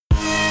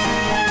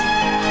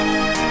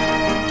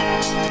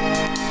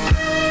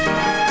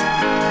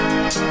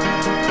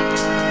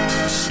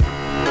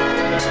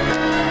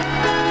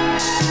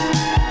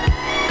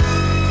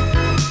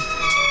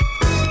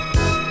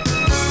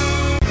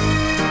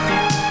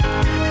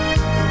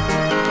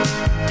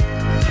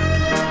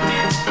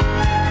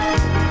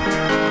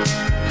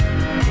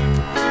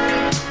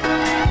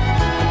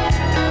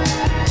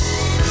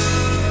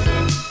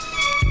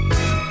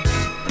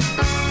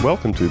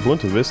Welcome to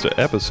Bunta Vista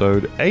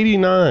episode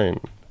 89.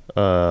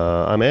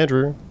 I'm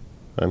Andrew.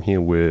 I'm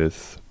here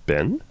with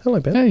Ben. Hello,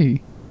 Ben.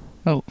 Hey.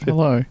 Oh,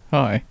 hello.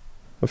 Hi.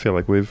 I feel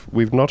like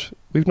we've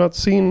not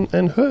seen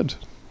and heard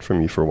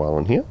from you for a while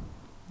in here.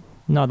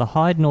 Neither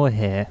hide nor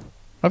hair.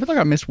 I feel like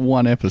I missed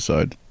one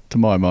episode, to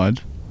my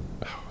mind.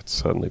 Oh, it's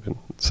certainly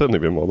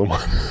been more than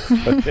one,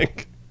 I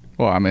think.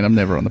 Well, I mean, I'm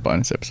never on the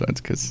bonus episodes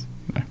because,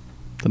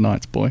 the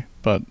Night's Boy.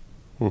 But,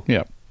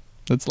 yeah,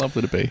 it's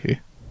lovely to be here.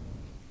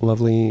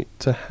 Lovely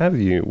to have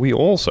you. We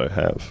also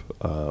have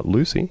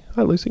Lucy.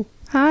 Hi, Lucy.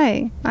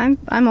 Hi,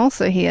 I'm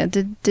also here.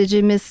 Did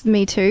you miss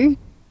me too?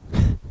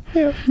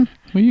 Yeah.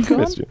 Were you I gone?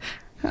 missed you.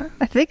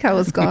 I think I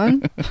was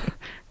gone.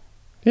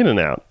 In and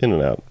out. The In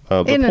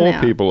and poor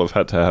out. people have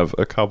had to have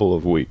a couple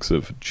of weeks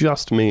of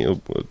just me,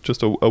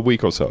 just a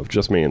week or so of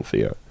just me and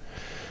Theo.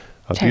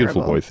 Our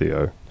beautiful Terrible. boy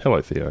Theo.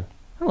 Hello, Theo.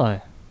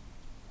 Hello.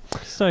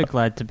 So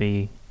glad to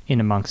be in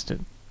amongst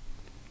it.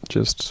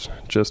 Just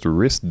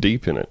wrist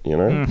deep in it, you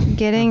know?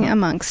 Getting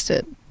amongst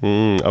it.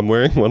 I'm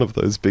wearing one of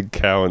those big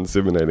cow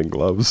inseminating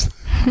gloves.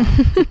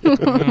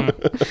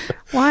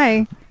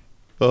 Why?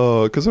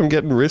 Oh, because I'm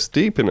getting wrist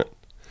deep in it.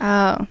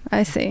 Oh,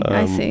 I see.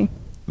 I see.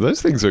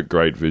 Those things are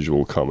great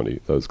visual comedy,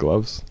 those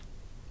gloves.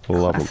 I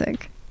love them.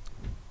 Classic.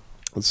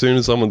 As soon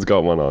as someone's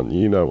got one on,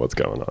 you know what's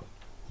going on.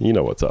 You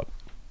know what's up.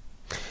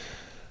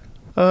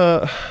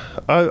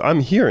 I'm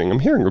hearing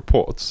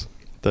reports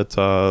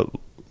that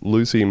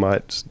Lucy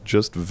might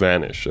just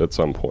vanish at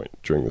some point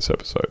during this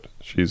episode.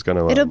 She's going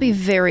to... It'll be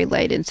very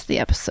late into the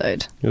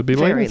episode. It'll be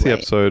late very into the late.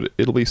 episode.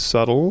 It'll be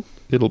subtle.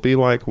 It'll be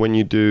like when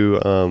you do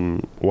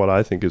what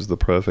I think is the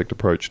perfect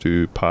approach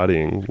to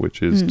partying,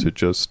 which is to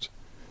just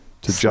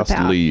Slip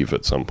out. leave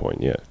at some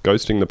point. Yeah,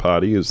 ghosting the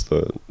party is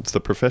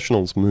the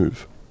professional's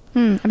move.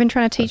 I've been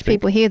trying to teach think.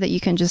 people here that you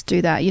can just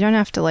do that. You don't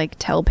have to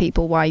tell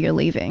people why you're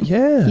leaving.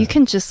 Yeah. You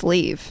can just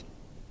leave.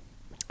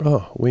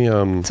 Oh, we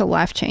It's a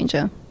life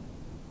changer.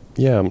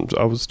 yeah.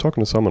 I was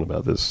talking to someone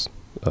about this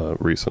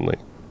recently,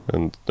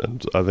 and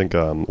I think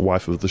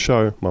wife of the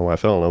show, my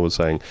wife Eleanor, was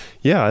saying,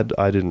 yeah,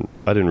 I didn't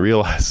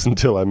realize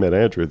until I met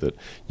Andrew that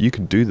you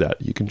could do that.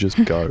 You can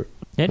just go.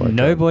 Yet Like,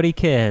 nobody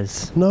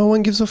cares. No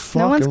one gives a fuck.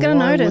 No one's and gonna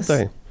why would notice.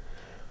 they?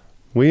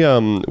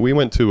 We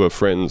went to a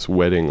friend's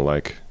wedding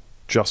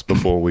just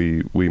before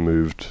we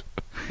moved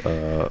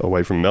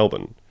away from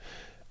Melbourne,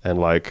 and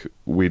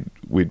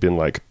we'd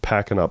been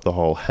packing up the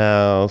whole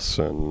house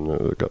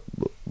and got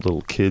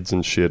little kids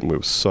and shit, and we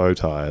were so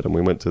tired. And we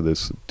went to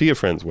this dear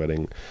friend's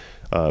wedding.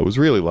 It was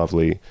really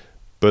lovely,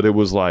 but it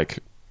was I'm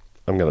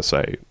gonna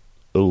say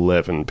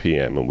 11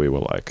 p.m. and we were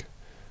we're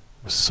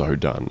so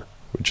done.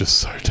 We're just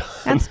so done.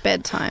 That's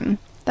bedtime.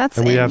 That's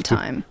And we end have to-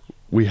 time.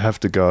 We have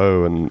to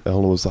go. And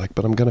Eleanor was like,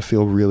 but I'm going to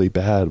feel really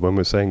bad when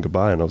we're saying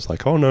goodbye. And I was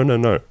like, oh,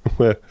 no.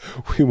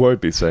 We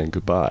won't be saying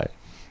goodbye.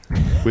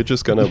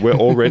 We're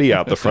already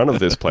out the front of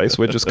this place.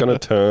 We're just going to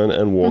turn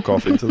and walk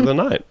off into the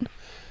night.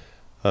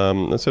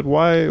 I said,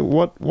 why,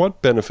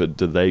 what benefit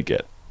do they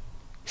get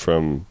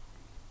from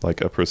a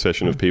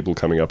procession of people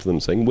coming up to them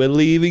saying, we're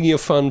leaving your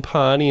fun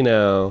party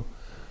now?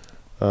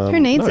 Who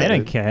needs They it?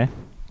 don't care.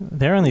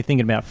 They're only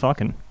thinking about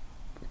fucking.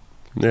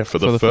 Yeah, for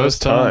the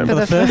first time. For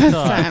the first first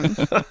time.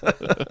 time.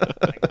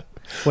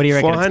 What do you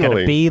reckon it's going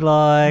Finally. to be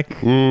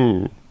like?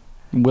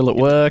 Will it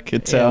work?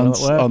 It Yeah, will it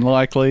sounds work?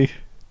 unlikely.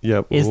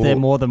 Yep. Is there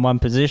more than one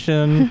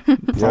position?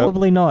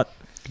 Probably not.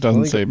 It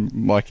doesn't Well,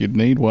 seem like you'd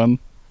need one.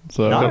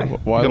 So No.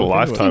 why You've got a look into it?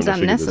 lifetime. Seems to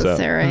figure this out.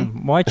 unnecessary.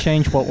 Why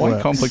change what Why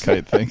works?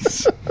 complicate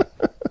things?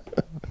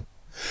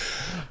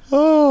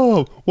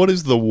 Oh, what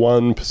is the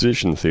one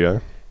position,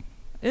 Theo?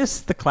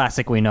 It's the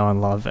classic we know and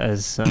love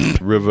as...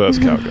 Reverse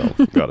cowgirl.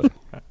 Got it.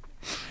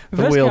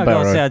 Reverse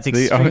wheelbarrow, cowgirl sounds the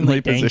extremely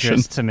only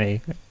dangerous position. to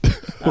me.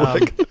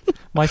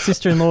 My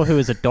sister-in-law, who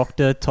is a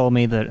doctor, told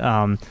me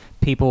that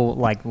people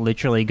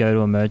literally go to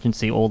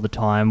emergency all the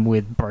time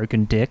with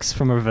broken dicks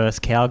from reverse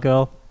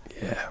cowgirl.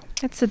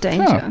 It's a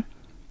danger.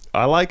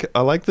 I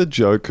like the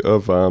joke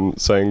of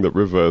saying that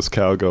reverse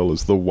cowgirl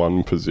is the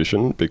one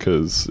position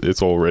because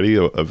it's already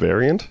a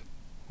variant,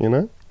 you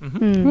know?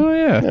 Oh,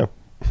 yeah.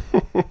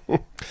 Yeah.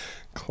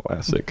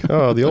 Classic.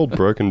 Oh, the old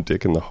broken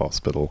dick in the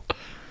hospital.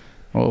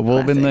 Well, we've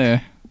all been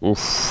Classic. there.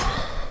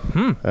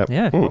 Oof.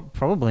 Yeah,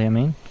 probably, I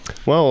mean.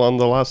 Well, on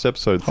the last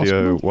episode, Theo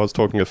Hospital? was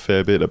talking a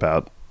fair bit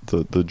about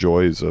the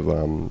joys of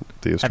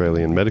the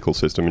Australian medical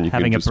system, and you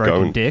Having can a just broken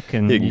go and dick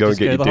and you can you go and just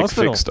get go your to the dick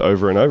hospital. fixed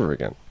over and over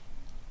again.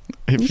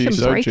 If You you can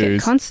so break it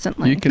choose,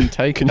 constantly. you can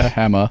take a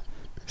hammer,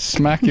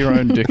 smack your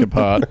own dick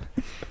apart,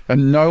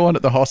 and no one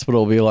at the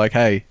hospital will be like,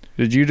 hey,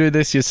 did you do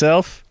this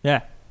yourself?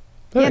 Yeah.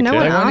 Yeah, no Okay.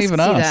 one They won't asks even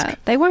you ask.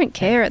 that. They won't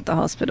care at the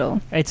hospital.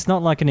 It's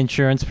not like an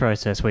insurance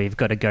process where you've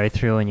got to go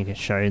through and you can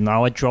show,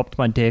 no, I dropped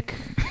my dick,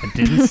 I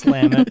didn't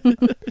slam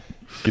it.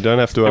 You don't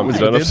have to. It was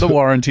you, don't within have the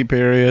warranty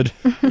period.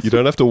 you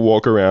don't have to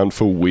walk around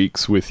for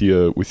weeks with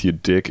your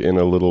dick in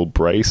a little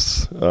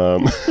brace.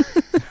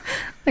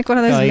 Like one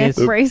of those Oh, neck yes.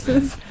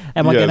 braces.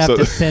 Am I Yeah, going to have so-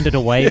 to send it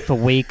away for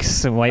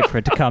weeks and wait for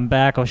it to come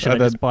back, or should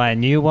And I just buy a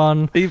new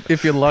one?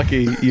 If you're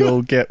lucky,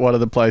 you'll get one of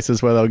the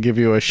places where they'll give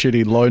you a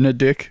shitty loaner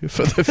dick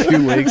for the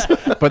few weeks,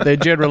 but they're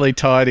generally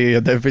tidy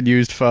and they've been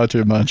used far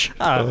too much.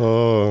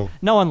 Oh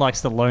No one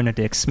likes the loner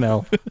dick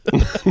smell.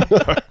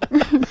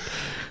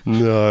 no,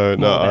 More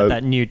about no!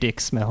 that new dick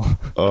smell.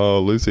 Oh,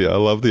 Lucy, I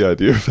love the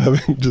idea of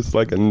having just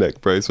like a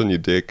neck brace on your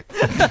dick,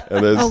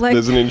 and there's Oh, like-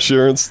 there's an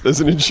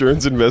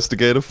insurance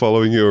investigator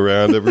following you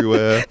around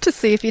everywhere. To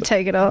see if you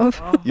take it off.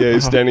 Yeah,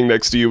 he's standing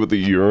next to you at the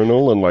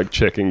urinal and like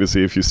checking to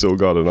see if you still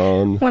got it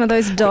on. One of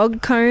those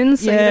dog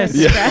cones so Yes.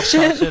 you don't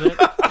scratch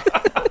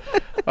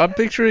it. I'm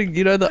picturing,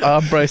 the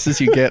arm braces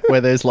you get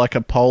where there's like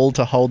a pole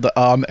to hold the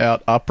arm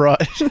out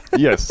upright.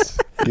 Yes,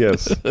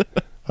 yes.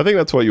 I think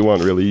that's what you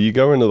want, really. You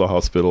go into the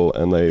hospital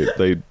and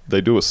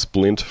they do a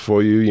splint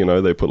for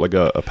you. They put like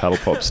a paddle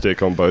pop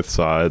stick on both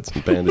sides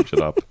and bandage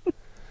it up.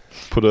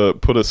 Put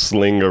a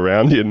sling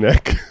around your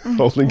neck,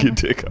 holding your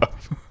dick up.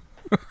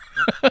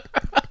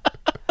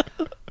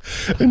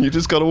 And you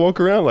just got to walk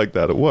around like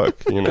that at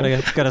work.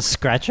 Gotta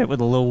scratch it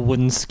with a little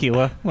wooden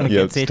skewer when it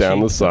Yeah, gets it's itchy. down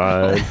the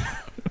side.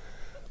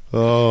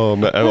 Oh,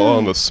 man.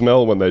 And the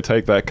smell when they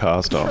take that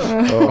cast off.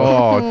 Oh.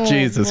 Oh,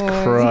 Jesus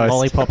Christ.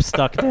 Lollipop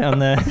stuck down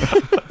there.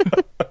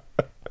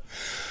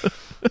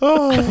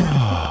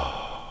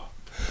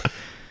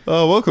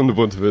 Oh, welcome to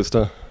Bunta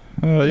Vista.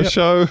 A Yep.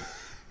 show.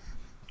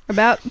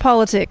 About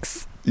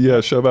politics. Yeah,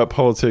 a show about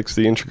politics,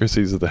 the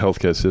intricacies of the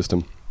healthcare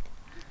system.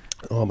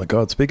 Oh my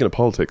God, speaking of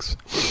politics,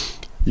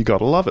 you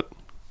gotta love it.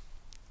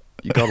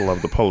 You gotta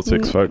love the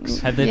politics, folks.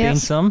 Have there been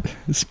Yes. some?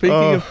 Speaking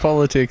Oh. of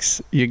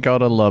politics, you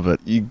gotta love it.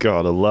 You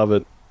gotta love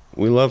it.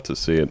 We love to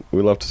see it.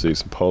 We love to see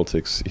some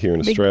politics here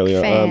in Big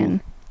Australia.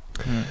 fan.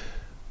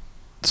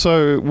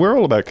 So we're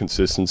all about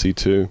consistency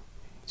too.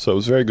 So it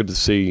was very good to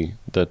see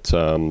that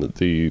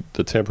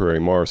the temporary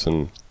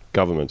Morrison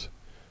government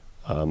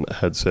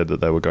had said that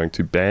they were going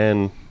to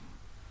ban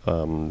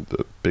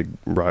the big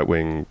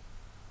right-wing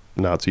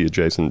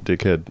Nazi-adjacent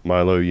dickhead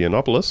Milo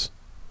Yiannopoulos,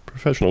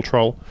 professional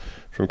troll,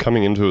 from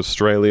coming into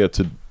Australia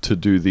to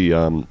do the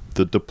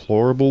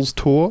Deplorables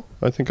tour,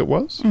 I think it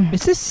was.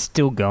 Is this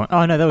still going?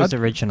 Oh no, that was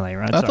originally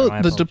right. I Sorry,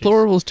 my thought the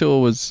apologies. Deplorables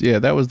tour was,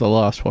 that was the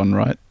last one,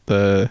 right?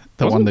 The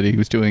Was one it? that he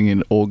was doing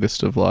in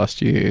August of last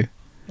year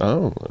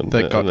Oh, and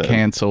that got and-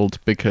 cancelled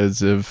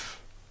because of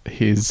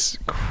his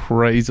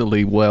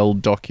crazily well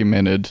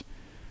documented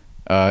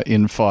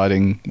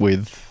infighting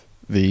with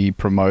the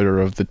promoter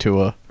of the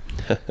tour.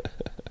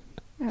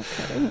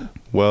 Okay.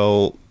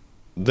 Well,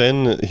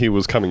 then he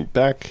was coming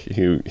back.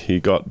 He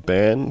got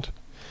banned.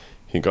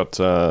 He got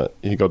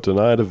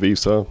denied a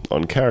visa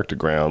on character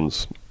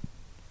grounds.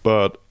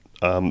 But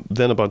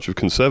then a bunch of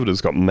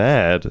conservatives got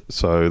mad,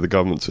 so the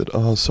government said,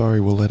 "Oh,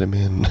 sorry, we'll let him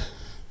in,"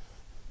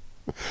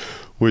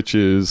 which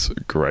is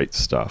great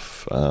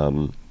stuff.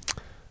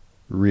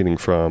 Reading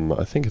from,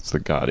 I think it's The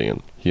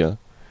Guardian here.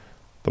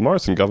 The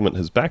Morrison government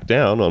has backed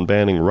down on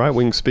banning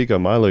right-wing speaker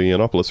Milo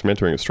Yiannopoulos from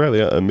entering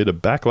Australia amid a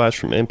backlash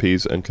from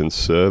MPs and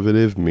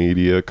conservative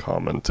media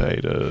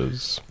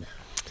commentators.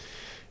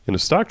 In a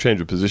stark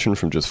change of position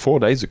from just 4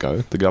 days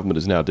ago, the government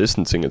is now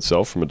distancing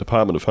itself from a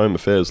Department of Home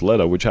Affairs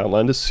letter which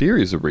outlined a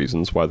series of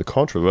reasons why the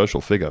controversial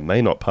figure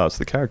may not pass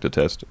the character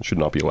test and should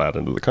not be allowed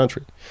into the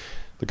country.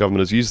 The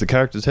government has used the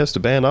character test to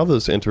ban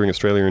others entering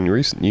Australia in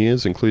recent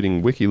years,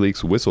 including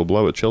WikiLeaks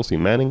whistleblower Chelsea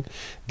Manning,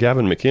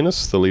 Gavin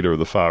McInnes, the leader of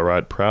the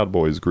far-right Proud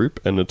Boys group,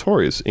 and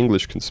notorious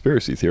English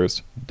conspiracy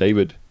theorist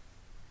David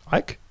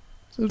Icke?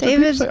 Did people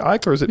David- say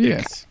Icke or is it Icke?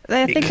 Yes.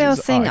 I think they were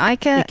saying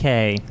Ica.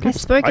 Okay. I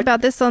spoke I-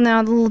 about this on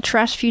our little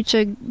Trash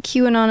Future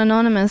QAnon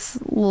Anonymous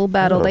little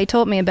battle. Oh. They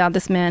taught me about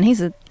this man.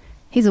 He's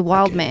a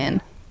wild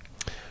man.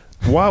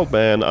 Wild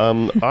man.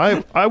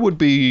 I would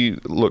be.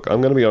 Look,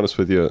 I'm going to be honest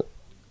with you.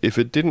 If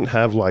it didn't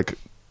have like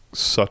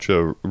such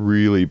a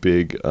really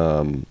big,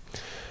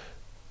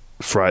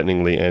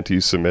 frighteningly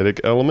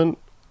anti-Semitic element,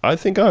 I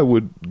think I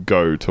would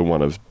go to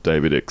one of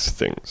David Icke's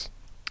things.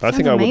 I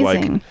think I Sounds would like.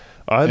 amazing.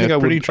 I think I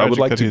pretty would. I tragic would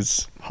like that to.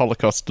 his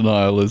Holocaust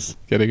denial is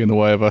getting in the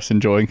way of us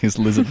enjoying his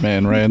lizard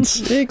man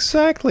rants.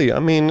 Exactly. I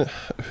mean,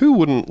 who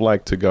wouldn't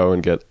like to go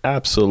and get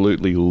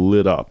absolutely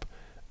lit up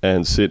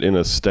and sit in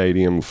a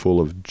stadium full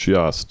of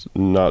just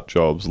nut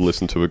jobs,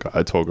 listen to a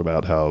guy talk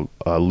about how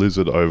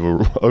lizard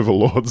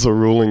overlords are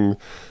ruling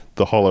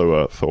the hollow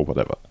earth or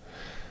whatever.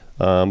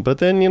 But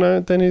then,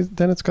 then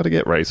it's got to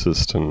get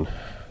racist and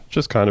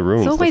just kind of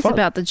ruins It's always the fun.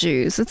 about the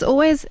Jews. It's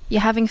always you're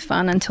having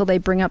fun until they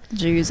bring up the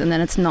Jews, and then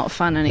it's not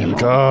fun anymore.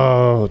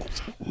 God,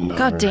 no.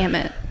 God damn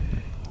it!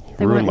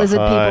 They Ruin weren't my lizard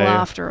people high.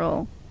 after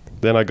all.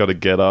 Then I got to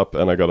get up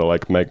and I got to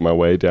like make my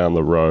way down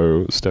the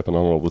row, stepping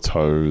on all the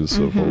toes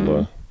of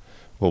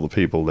all the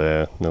people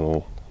there, their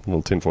little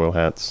tinfoil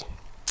hats.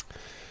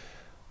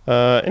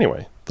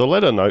 Anyway, the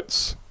letter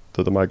notes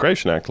that the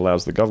Migration Act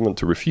allows the government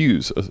to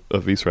refuse a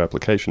visa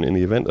application in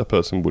the event a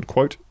person would,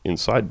 quote,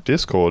 incite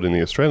discord in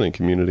the Australian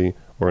community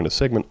or in a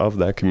segment of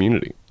that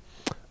community.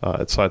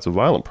 It cites a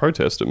violent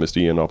protest at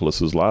Mr.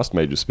 Yiannopoulos' last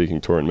major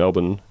speaking tour in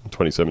Melbourne in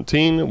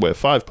 2017, where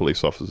 5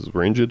 police officers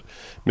were injured.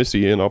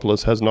 Mr.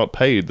 Yiannopoulos has not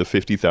paid the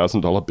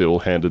 $50,000 bill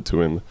handed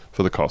to him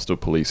for the cost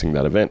of policing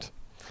that event.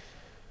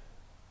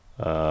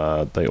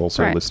 They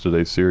also listed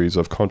a series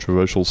of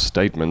controversial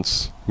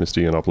statements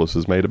Mr. Yiannopoulos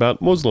has made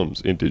about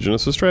Muslims,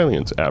 Indigenous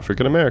Australians,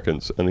 African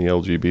Americans, and the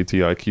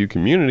LGBTIQ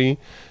community,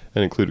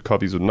 and included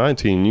copies of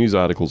 19 news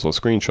articles or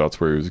screenshots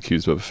where he was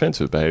accused of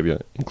offensive behaviour,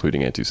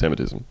 including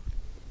anti-Semitism.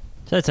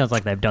 So it sounds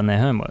like they've done their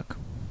homework.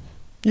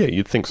 Yeah,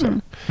 you'd think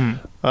so.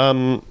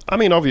 I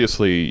mean,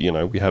 obviously, you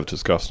know, we have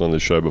discussed on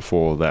this show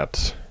before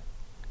that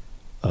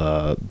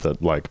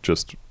like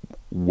just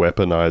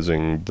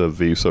weaponizing the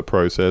visa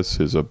process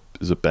is a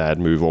bad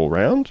move all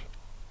round.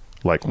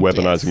 Like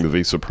weaponizing the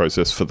visa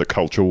process for the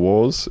culture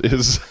wars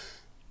is.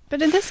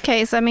 But in this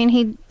case, I mean,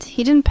 he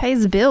didn't pay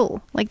his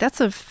bill. Like,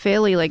 that's a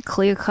fairly like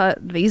clear-cut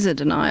visa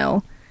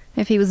denial.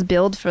 If he was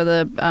billed for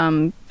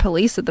the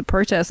police at the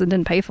protest and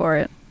didn't pay for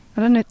it, I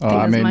don't know.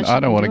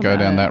 I don't want to go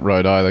down that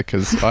road either,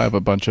 because I have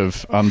a bunch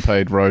of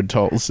unpaid road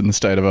tolls in the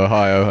state of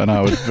Ohio, and I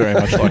would very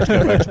much like to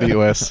go back to the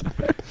US.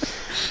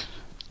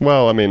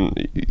 Well, I mean,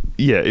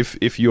 yeah,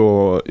 if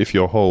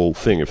your whole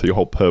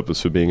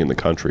purpose for being in the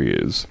country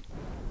is,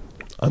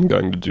 I'm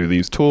going to do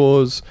these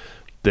tours,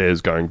 there's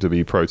going to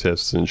be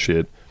protests and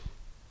shit,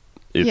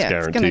 it's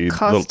guaranteed. It's going to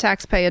cost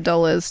taxpayer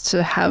dollars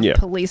to have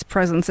police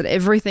presence at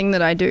everything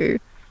that I do.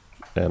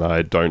 And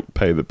I don't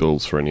pay the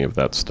bills for any of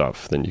that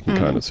stuff, then you can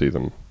kind of see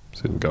them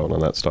going on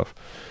that stuff.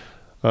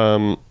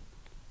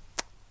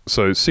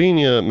 So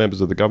senior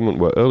members of the government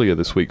were earlier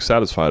this week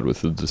satisfied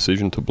with the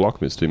decision to block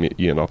Mr.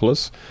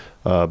 Yiannopoulos,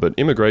 but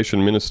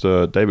Immigration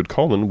Minister David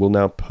Coleman will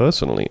now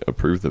personally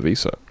approve the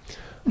visa.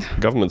 A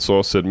government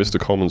source said Mr.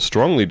 Coleman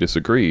strongly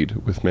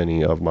disagreed with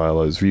many of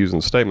Milo's views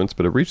and statements,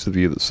 but it reached the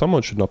view that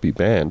someone should not be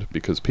banned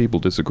because people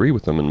disagree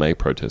with them and may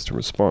protest in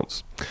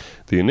response.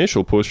 The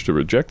initial push to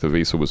reject the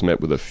visa was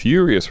met with a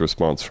furious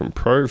response from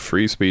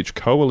pro-free speech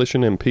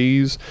coalition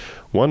MPs,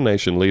 One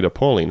Nation leader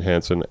Pauline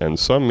Hanson, and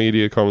some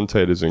media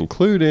commentators,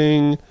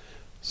 including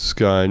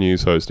Sky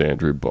News host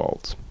Andrew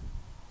Bolt.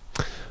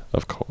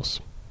 Of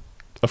course,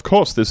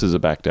 this is a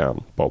back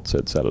down, Bolt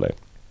said Saturday.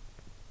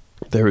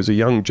 There is a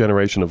young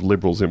generation of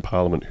Liberals in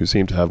Parliament who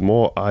seem to have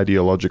more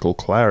ideological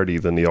clarity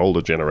than the older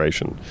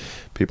generation.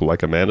 People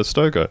like Amanda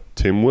Stoker,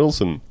 Tim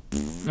Wilson,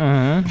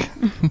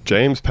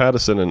 James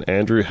Patterson and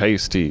Andrew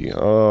Hastie.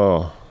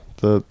 Oh,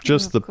 the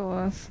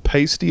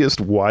pastiest,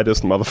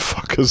 whitest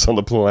motherfuckers on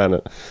the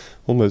planet.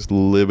 Almost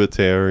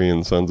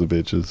libertarian sons of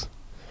bitches.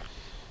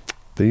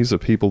 These are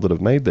people that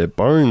have made their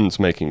bones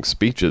making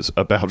speeches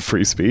about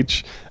free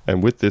speech,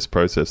 and with this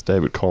process,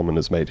 David Coleman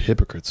has made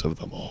hypocrites of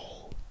them all.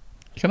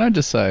 Can I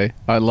just say,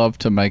 I love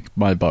to make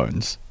my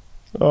bones.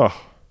 Oh,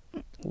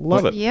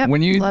 love it. Yep,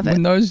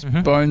 when those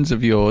bones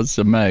of yours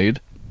are made,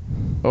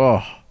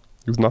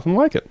 there's nothing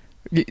like it.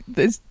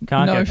 There's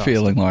no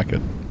feeling like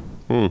it.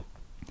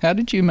 How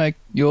did you make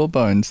your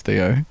bones,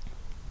 Theo?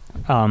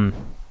 God,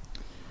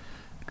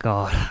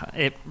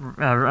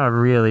 I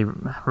really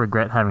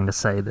regret having to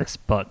say this,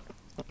 but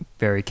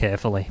very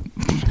carefully.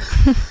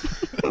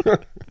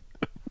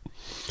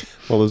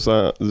 Well,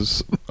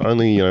 there's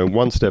only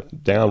one step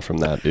down from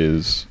that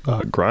is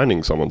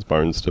grinding someone's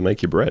bones to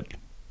make your bread.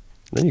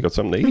 Then you got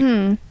something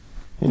to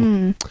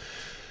eat.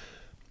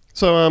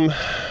 So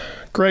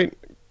great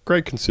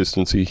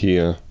consistency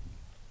here.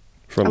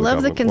 I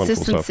love the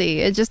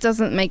consistency. It just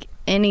doesn't make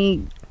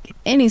any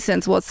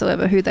sense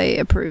whatsoever who they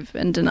approve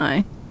and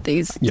deny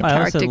these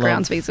character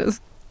grounds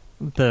visas.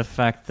 The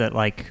fact that,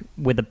 like,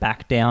 with a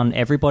back down,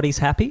 everybody's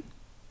happy.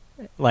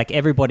 Like,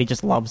 everybody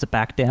just loves a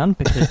back down,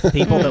 because the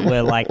people that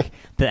were like,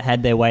 that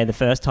had their way the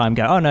first time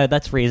go, oh no,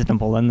 that's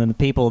reasonable, and then the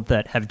people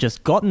that have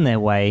just gotten their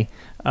way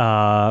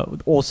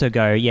also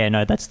go, yeah,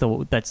 no, that's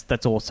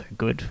also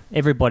good.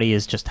 Everybody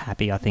is just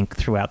happy, I think,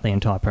 throughout the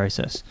entire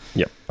process.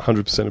 Yep,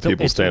 100% of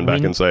people stand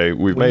back and say,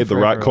 we've made the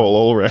right call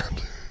all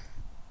around.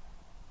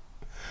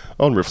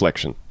 On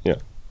reflection, yeah.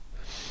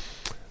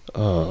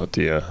 Oh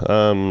dear.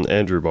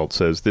 Andrew Bolt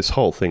says, this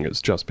whole thing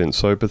has just been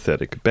so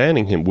pathetic.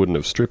 Banning him wouldn't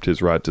have stripped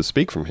his right to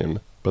speak from him,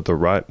 but the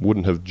right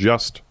wouldn't have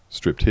just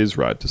stripped his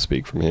right to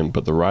speak from him,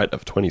 but the right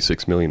of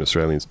 26 million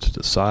Australians to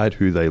decide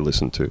who they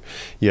listen to.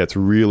 Yeah, it's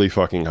really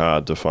fucking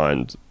hard to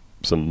find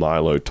some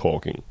Milo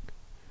talking.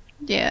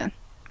 Yeah.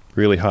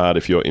 Really hard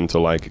if you're into,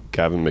 like,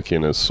 Gavin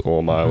McInnes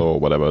or Milo or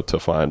whatever, to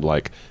find,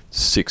 like,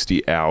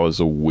 60 hours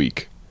a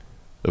week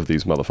of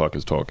these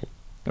motherfuckers talking.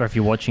 Or if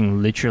you're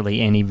watching literally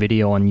any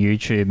video on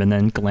YouTube and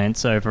then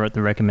glance over at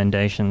the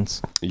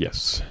recommendations.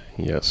 Yes.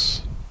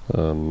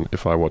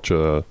 If I watch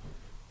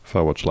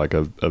like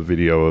a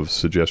video of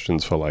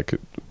suggestions for, like,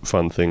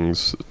 fun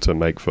things to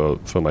make for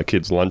my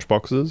kids' lunch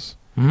boxes,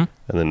 and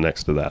then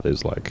next to that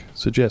is, like,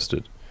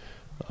 suggested.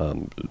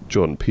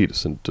 Jordan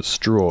Peterson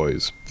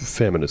destroys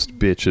feminist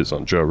bitches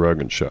on Joe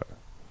Rogan's show.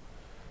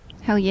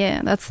 Hell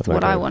yeah, that's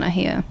what I want to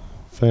hear.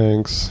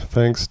 Thanks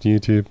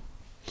YouTube.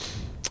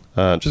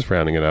 Just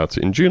rounding it out,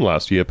 in June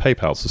last year,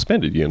 PayPal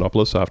suspended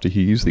Yiannopoulos after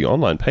he used the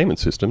online payment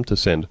system to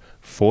send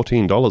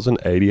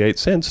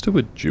 $14.88 to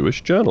a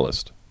Jewish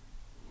journalist.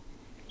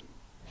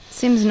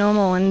 Seems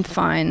normal and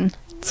fine.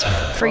 It's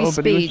free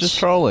But he was speech. just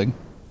trolling.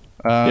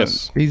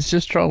 Yes. He's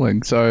just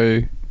trolling.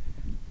 So,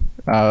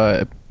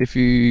 if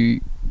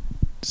you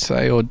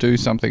say or do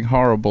something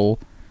horrible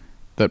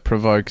that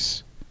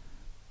provokes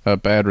a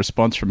bad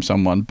response from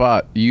someone,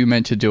 but you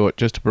meant to do it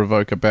just to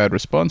provoke a bad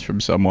response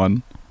from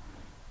someone,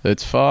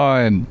 it's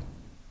fine.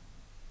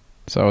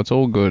 So it's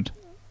all good.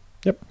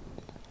 Yep.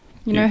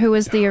 You know who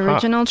was the Ha.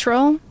 original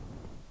troll?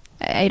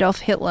 Adolf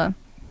Hitler.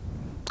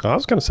 I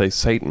was going to say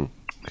Satan.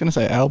 I'm going to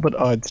say Albert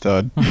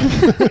Einstein.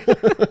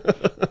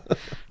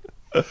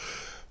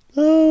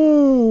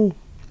 Oh.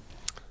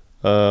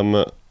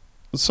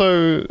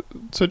 So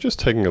just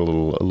taking a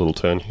little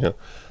turn here.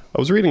 I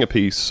was reading a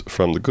piece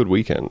from The Good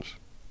Weekend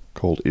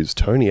called "Is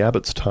Tony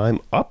Abbott's Time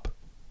Up?"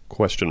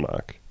 Question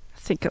mark. I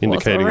think it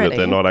Indicating was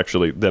that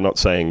already. they're not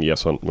saying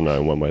yes or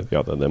no one way or the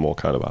other. They're more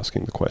kind of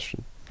asking the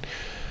question.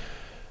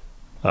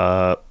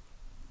 And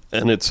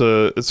it's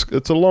a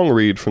long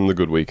read from The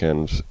Good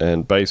Weekend,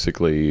 and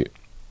basically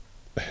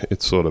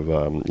it's sort of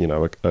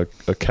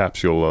a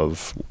capsule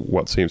of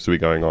what seems to be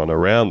going on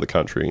around the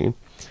country.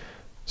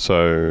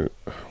 So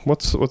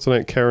what's the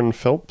name? Karen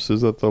Phelps,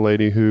 is that the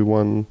lady who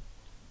won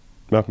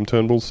Malcolm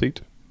Turnbull's seat?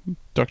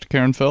 Dr.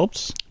 Karen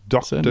Phelps?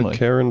 Dr. Certainly.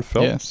 Karen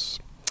Phelps.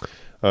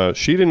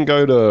 She didn't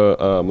go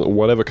to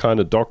whatever kind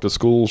of doctor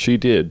school she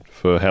did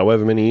for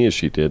however many years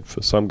she did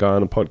for some guy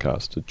on a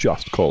podcast to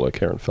just call her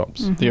Karen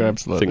Phelps. You're I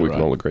absolutely think we right.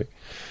 can all agree.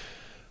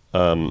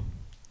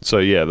 So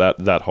yeah,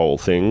 that whole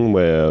thing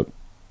where,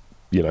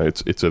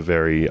 it's a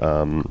very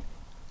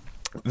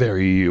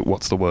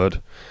what's the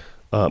word?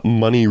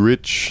 Money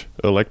rich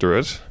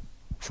electorate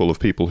full of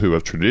people who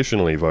have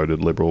traditionally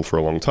voted Liberal for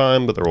a long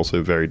time, but they're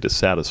also very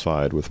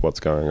dissatisfied with what's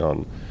going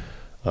on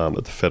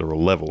at the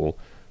federal level.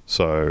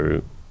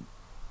 So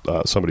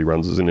somebody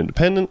runs as an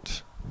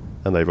independent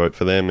and they vote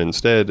for them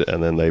instead,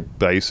 and then they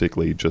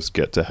basically just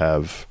get to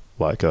have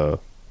like a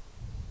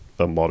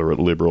moderate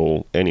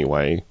Liberal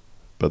anyway,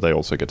 but they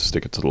also get to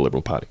stick it to the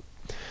Liberal Party.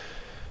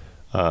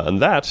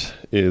 And that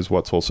is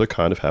what's also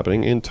kind of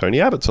happening in Tony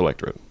Abbott's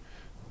electorate.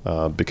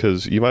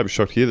 Because you might be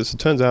shocked to hear this, it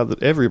turns out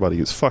that everybody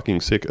is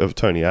fucking sick of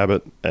Tony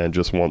Abbott and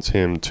just wants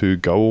him to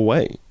go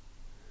away.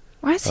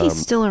 Why is he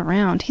still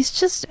around? He's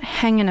just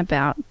hanging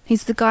about.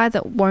 He's the guy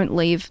that won't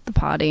leave the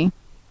party.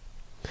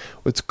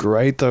 It's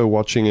great though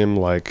watching him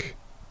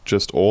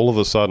just all of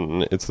a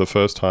sudden, it's the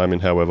first time in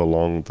however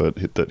long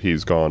that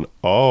he's gone,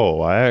 oh,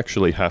 I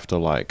actually have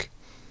to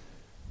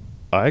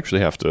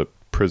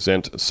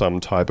present some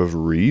type of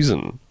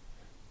reason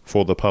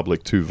for the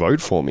public to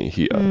vote for me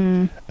here.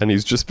 And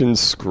he's just been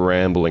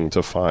scrambling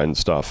to find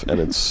stuff, and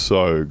it's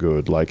so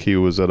good. He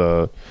was at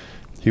a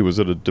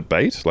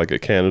debate, like a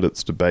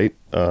candidates debate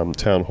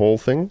town hall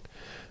thing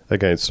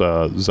against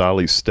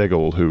Zali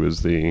Steggall, who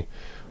is the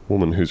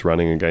woman who's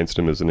running against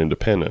him as an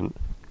independent,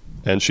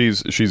 and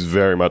she's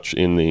very much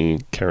in the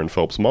Karen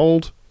Phelps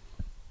mold.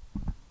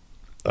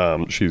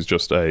 She's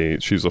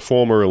a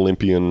former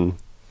Olympian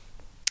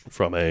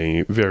from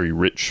a very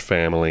rich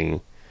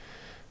family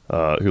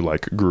who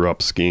grew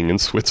up skiing in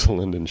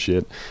Switzerland and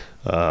shit.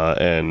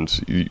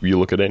 And you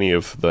look at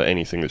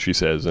anything that she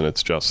says, and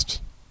it's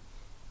just,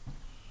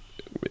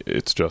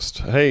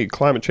 hey,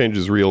 climate change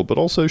is real, but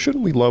also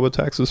shouldn't we lower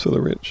taxes for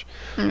the rich?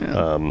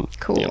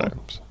 Cool.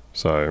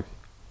 So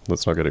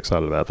let's not get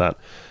excited about that.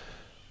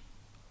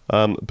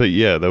 But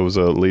yeah, there was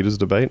a leaders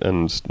debate,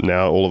 and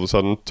now all of a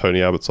sudden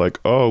Tony Abbott's like,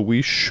 oh,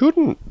 we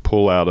shouldn't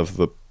pull out of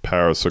the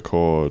Paris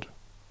Accord.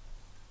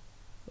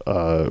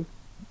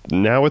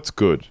 Now it's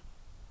good.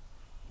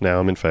 Now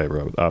I'm in favor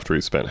of it, after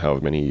he spent however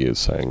many years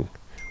saying,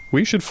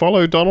 we should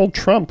follow Donald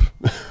Trump.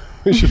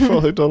 We should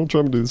follow Donald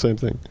Trump and do the same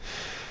thing.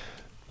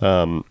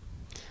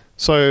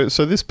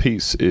 So this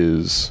piece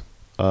is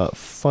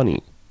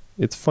funny.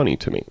 It's funny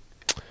to me.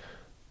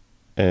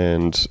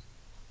 And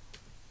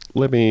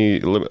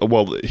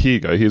well, here you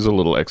go. Here's a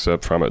little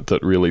excerpt from it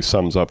that really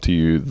sums up to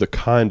you the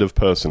kind of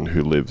person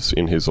who lives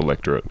in his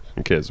electorate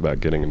and cares about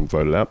getting him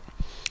voted out.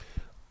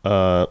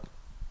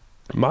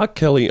 Mark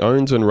Kelly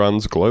owns and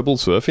runs Global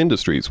Surf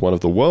Industries, one of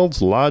the world's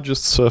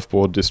largest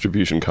surfboard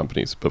distribution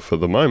companies. But for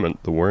the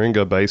moment, the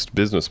Warringah-based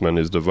businessman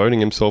is devoting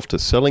himself to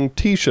selling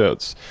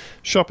T-shirts,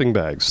 shopping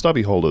bags,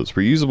 stubby holders,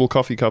 reusable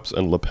coffee cups,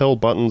 and lapel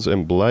buttons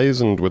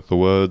emblazoned with the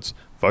words,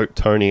 "Vote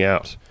Tony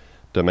Out."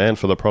 Demand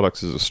for the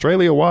products is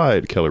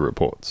Australia-wide, Kelly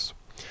reports.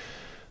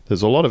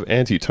 There's a lot of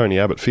anti-Tony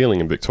Abbott feeling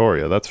in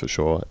Victoria, that's for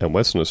sure, and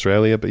Western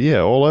Australia, but yeah,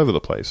 all over the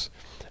place.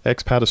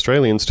 Expat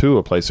Australians too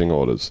are placing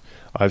orders.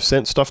 I've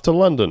sent stuff to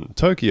London,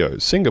 Tokyo,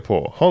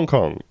 Singapore, Hong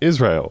Kong,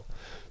 Israel.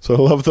 So I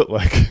love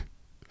that,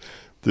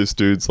 this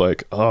dude's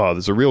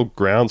there's a real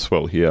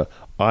groundswell here.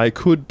 I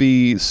could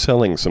be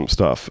selling some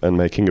stuff and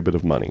making a bit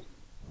of money.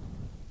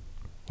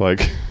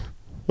 This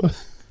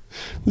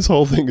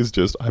whole thing is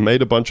just, I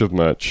made a bunch of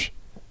merch.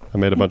 I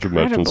made a bunch of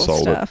merch and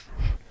sold it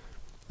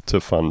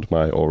to fund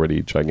my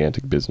already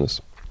gigantic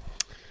business.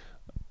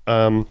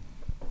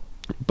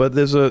 But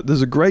there's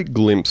a great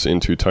glimpse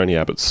into Tony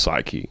Abbott's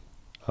psyche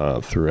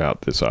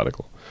throughout this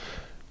article.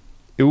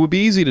 It would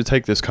be easy to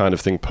take this kind of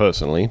thing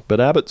personally,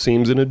 but Abbott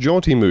seems in a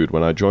jaunty mood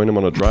when I join him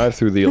on a drive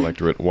through the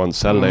electorate one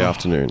Saturday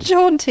afternoon.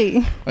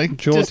 Jaunty. I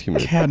Jaunty just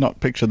mood. cannot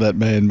picture that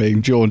man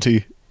being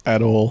jaunty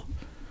at all.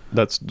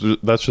 That's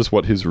just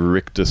what his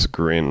rictus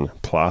grin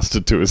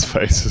plastered to his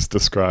face is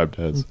described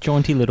as.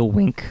 Jaunty little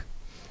wink.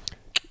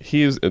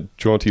 He is a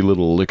jaunty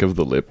little lick of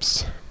the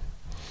lips.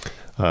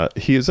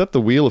 He is at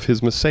the wheel of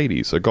his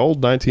Mercedes, a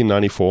gold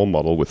 1994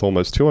 model with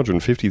almost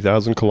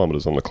 250,000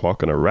 kilometers on the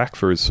clock and a rack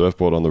for his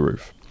surfboard on the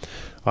roof.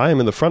 I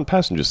am in the front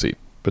passenger seat.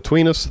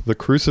 Between us, the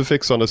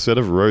crucifix on a set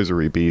of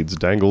rosary beads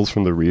dangles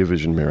from the rear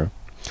vision mirror.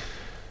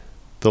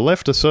 The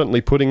left are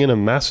certainly putting in a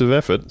massive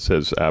effort,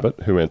 says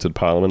Abbott, who entered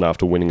Parliament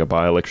after winning a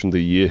by-election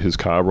the year his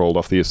car rolled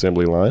off the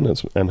assembly line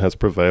and has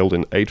prevailed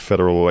in 8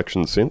 federal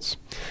elections since.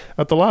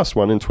 At the last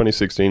one in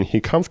 2016,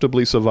 he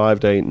comfortably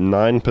survived a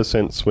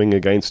 9% swing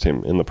against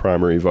him in the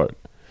primary vote.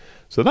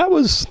 So that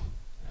was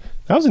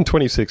in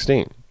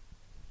 2016,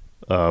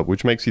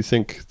 which makes you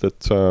think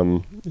that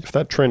if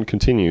that trend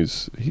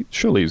continues,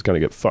 surely he's going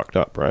to get fucked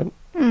up, right?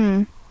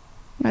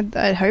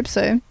 I'd hope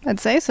so. I'd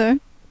say so.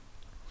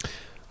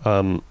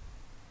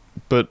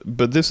 But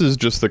this is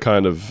just the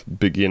kind of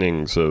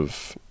beginnings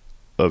of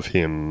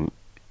him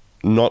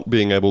not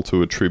being able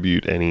to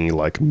attribute any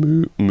like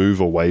move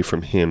away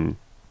from him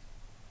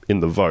in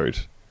the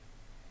vote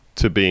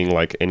to being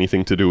like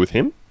anything to do with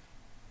him.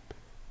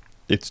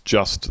 It's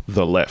just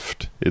the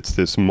left. It's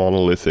this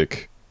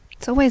monolithic.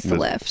 It's always the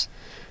left.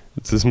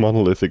 It's this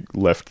monolithic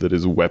left that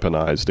is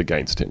weaponized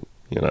against him.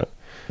 You know.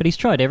 But he's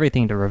tried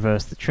everything to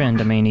reverse the trend.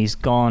 I mean, he's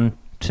gone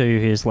to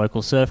his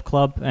local surf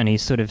club and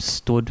he's sort of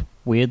stood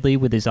weirdly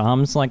with his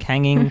arms like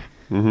hanging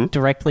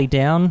directly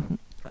down,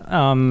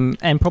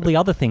 and probably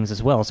other things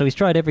as well. So he's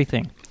tried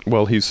everything.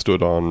 Well, he's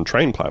stood on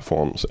train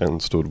platforms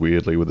and stood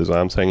weirdly with his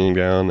arms hanging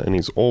down, and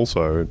he's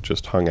also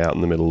just hung out in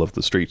the middle of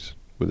the street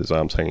with his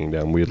arms hanging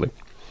down weirdly.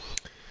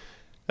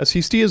 As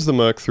he steers the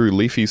Merc through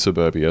leafy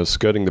suburbia,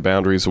 skirting the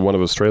boundaries of one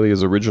of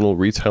Australia's original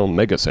retail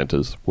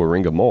megacentres,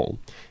 Warringah Mall,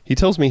 he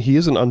tells me he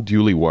isn't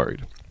unduly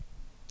worried.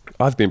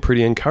 I've been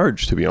pretty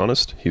encouraged, to be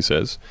honest, he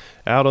says.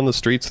 Out on the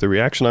streets, the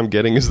reaction I'm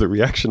getting is the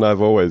reaction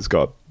I've always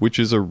got, which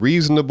is a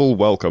reasonable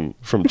welcome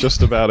from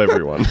just about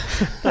everyone.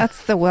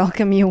 That's the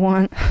welcome you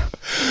want.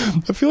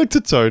 I feel like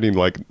to Tony,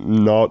 like,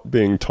 not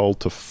being told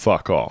to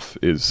fuck off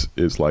is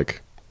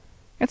like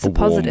It's a a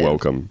positive. warm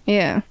welcome.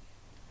 Yeah.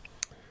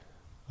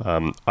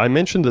 I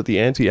mentioned that the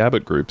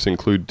anti-Abbott groups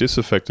include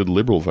disaffected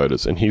Liberal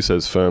voters, and he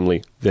says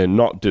firmly, they're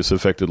not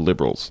disaffected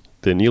Liberals.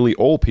 They're nearly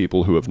all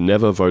people who have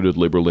never voted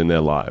Liberal in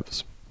their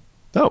lives.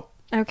 Oh.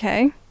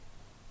 Okay.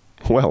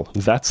 Well,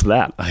 that's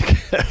that, I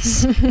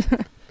guess.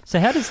 So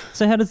how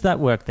does that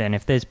work then?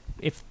 If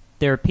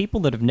there are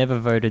people that have never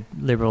voted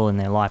Liberal in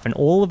their life, and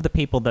all of the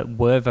people that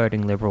were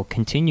voting Liberal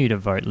continue to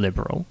vote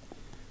Liberal,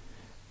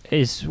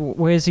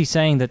 where is he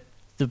saying that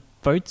the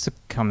votes are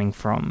coming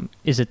from?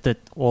 Is it that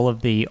all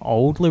of the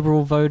old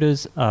Liberal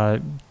voters are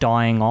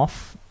dying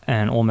off,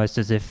 and almost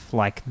as if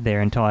like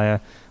their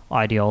entire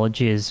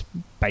ideology is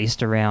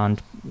based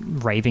around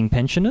raving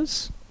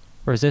pensioners?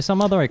 Or is there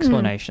some other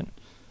explanation?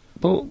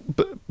 Well,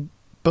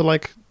 but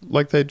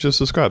like they just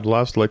described,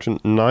 last election,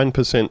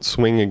 9%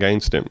 swing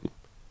against him.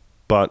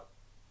 But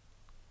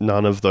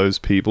none of those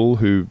people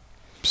who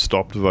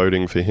stopped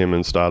voting for him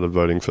and started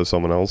voting for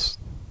someone else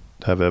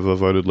have ever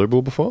voted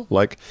Liberal before.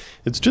 Like,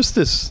 it's just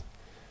this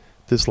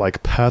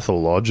like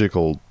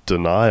pathological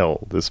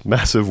denial, this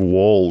massive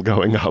wall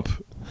going up.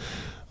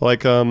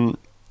 Like,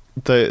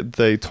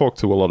 they talked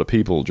to a lot of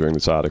people during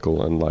this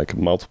article, and like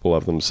multiple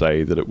of them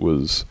say that it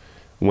was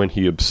when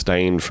he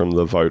abstained from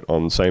the vote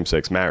on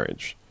same-sex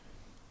marriage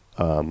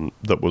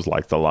that was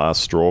like the last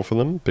straw for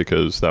them,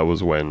 because that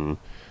was when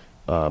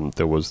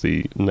there was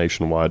the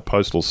nationwide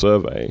postal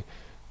survey,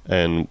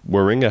 and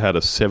Warringah had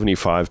a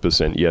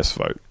 75% yes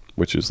vote,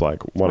 which is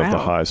like one of the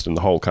highest in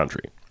the whole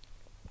country.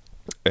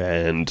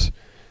 And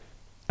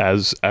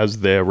as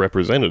their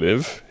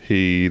representative,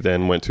 he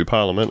then went to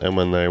Parliament, and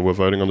when they were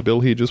voting on the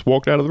bill, he just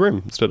walked out of the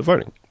room instead of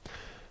voting.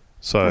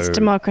 So That's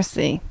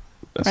democracy.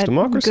 that's Right?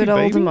 democracy, Good old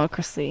baby.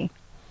 democracy.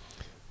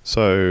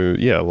 So,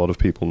 yeah, a lot of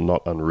people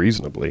not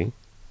unreasonably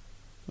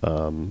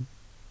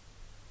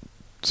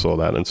saw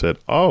that and said,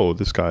 oh,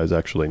 this guy is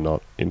actually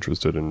not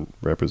interested in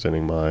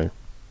representing my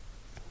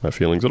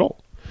feelings at all.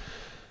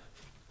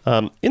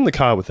 In the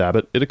car with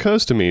Abbott, it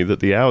occurs to me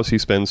that the hours he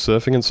spends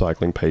surfing and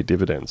cycling pay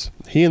dividends.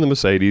 He and the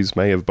Mercedes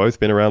may have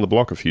both been around the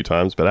block a few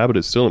times, but Abbott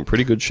is still in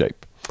pretty good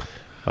shape.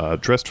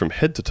 Dressed from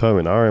head to toe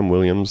in R.M.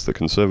 Williams, the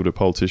Conservative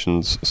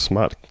politician's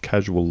smart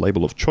casual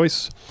label of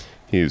choice,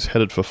 he is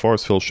headed for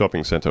Forestville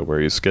Shopping Centre,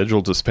 where he is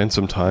scheduled to spend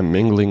some time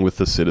mingling with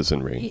the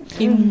citizenry.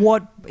 In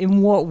what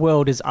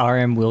world is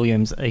R.M.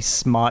 Williams a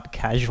smart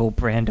casual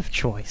brand of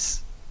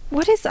choice?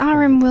 What is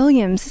R.M.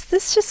 Williams? Is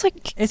this just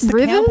like It's the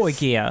Rivers? cowboy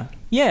gear.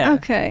 Yeah.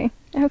 Okay.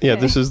 Yeah,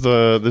 this is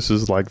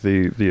like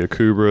the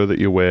Akubra that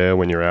you wear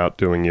when you're out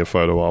doing your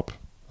photo op.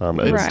 at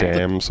Right. a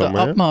dam The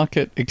somewhere.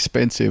 upmarket,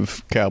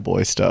 expensive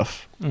cowboy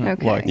stuff.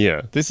 Okay. Like,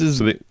 Yeah. this is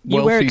So the- You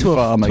wear wealthy it to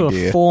farmer a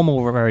gear.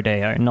 formal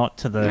rodeo, not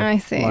to the I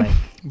see. like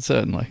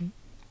Certainly.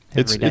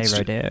 everyday It's-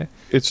 rodeo.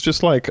 It's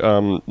just like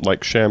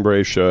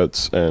chambray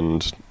shirts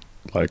and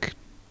like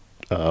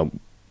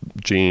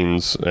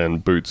jeans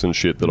and boots and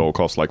shit that all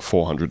cost like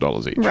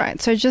 $400 each.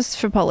 Right. So just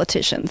for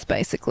politicians,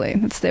 basically,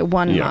 it's their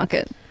one Yeah.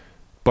 market.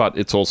 But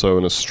it's also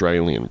an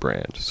Australian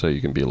brand, so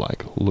you can be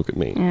like, look at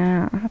me.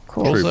 Yeah. Of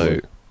course. True Also,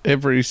 blue.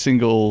 every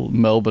single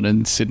Melbourne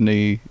and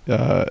Sydney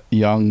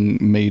young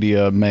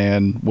media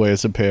man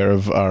wears a pair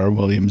of R.M.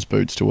 Williams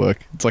boots to work.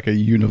 It's like a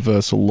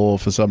universal law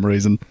for some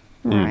reason.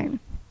 Right.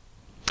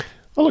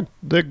 Oh look,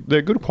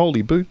 they're good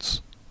quality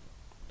boots.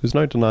 There's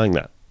no denying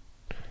that.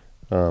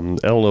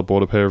 Eleanor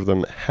bought a pair of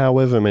them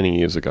however many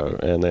years ago,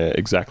 and they're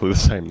exactly the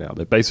same now.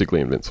 They're basically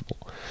invincible.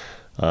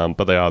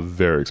 But they are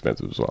very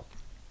expensive as well.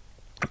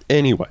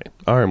 Anyway,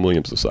 R.M.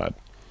 Williams aside,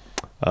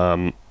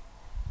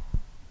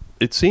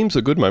 it seems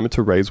a good moment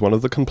to raise one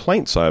of the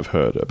complaints I've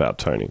heard about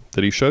Tony,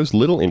 that he shows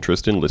little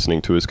interest in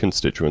listening to his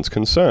constituents'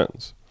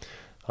 concerns.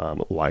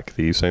 Like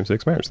the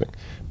same-sex marriage thing.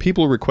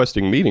 People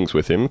requesting meetings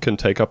with him can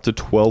take up to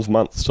 12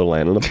 months to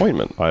land an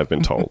appointment, I have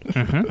been told.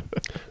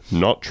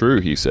 Not true,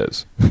 he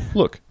says.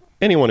 Look,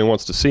 anyone who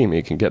wants to see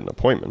me can get an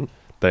appointment.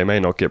 They may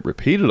not get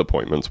repeated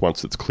appointments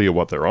once it's clear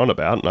what they're on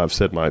about, and I've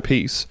said my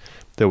piece.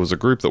 There was a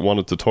group that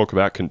wanted to talk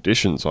about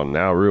conditions on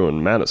Nauru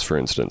and Manus, for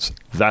instance.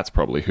 That's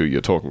probably who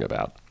you're talking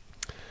about.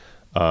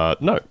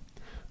 No.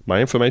 My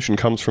information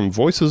comes from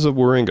Voices of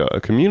Warringah, a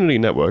community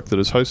network that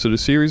has hosted a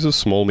series of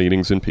small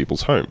meetings in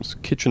people's homes,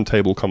 kitchen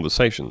table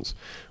conversations,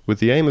 with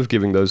the aim of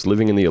giving those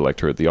living in the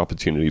electorate the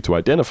opportunity to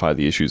identify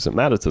the issues that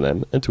matter to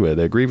them and to air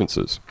their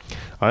grievances.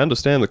 I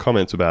understand the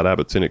comments about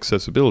Abbott's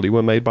inaccessibility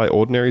were made by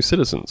ordinary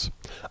citizens.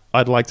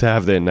 I'd like to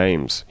have their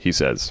names, he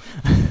says.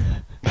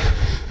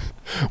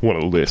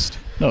 Want a list.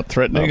 Not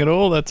threatening at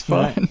all, that's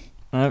fine.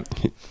 No.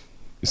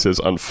 He says,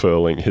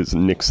 unfurling his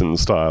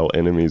Nixon-style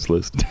enemies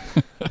list.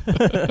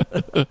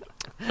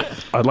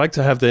 I'd like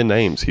to have their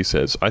names, he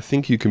says. I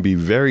think you can be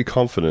very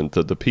confident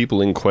that the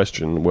people in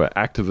question were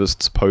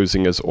activists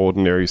posing as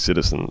ordinary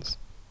citizens.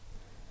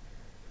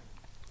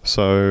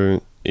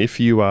 So, if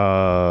you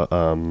are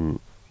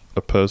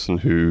a person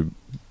who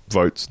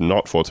votes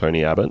not for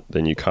Tony Abbott,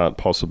 then you can't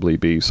possibly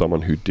be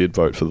someone who did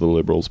vote for the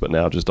Liberals but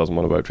now just doesn't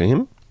want to vote for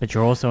him. But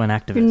you're also an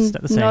activist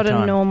at the same Not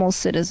time. a normal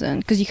citizen,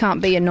 because you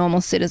can't be a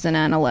normal citizen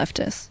and a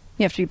leftist.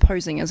 You have to be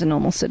posing as a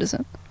normal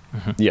citizen.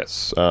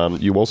 Yes.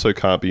 You also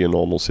can't be a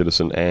normal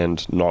citizen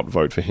and not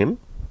vote for him.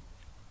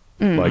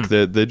 Like,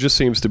 there just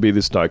seems to be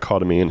this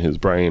dichotomy in his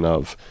brain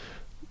of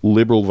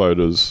Liberal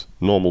voters,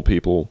 normal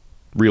people,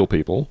 real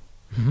people,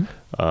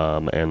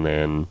 and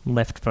then...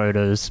 Left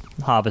voters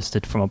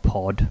harvested from a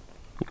pod,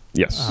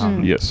 Yes,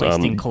 Mm. yes. placed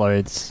in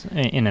clothes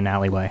in an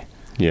alleyway.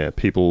 Yeah,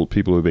 people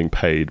who are being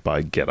paid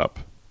by GetUp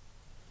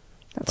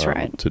That's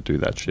right. to do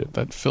that shit.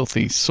 That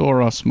filthy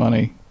Soros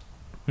money.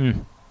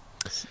 Mm.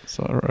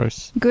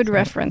 Soros. Good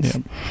reference.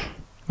 Yeah.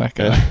 That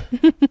guy.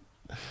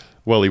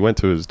 Well, he went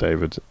to his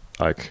David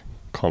Icke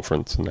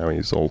conference, and now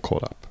he's all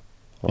caught up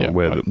on Yeah,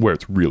 where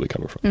it's really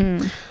coming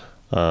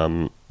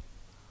from.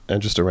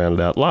 And just to round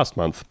it out, last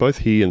month, both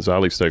he and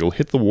Zali Steggall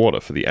hit the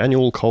water for the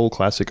annual Coal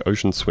Classic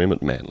Ocean Swim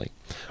at Manly.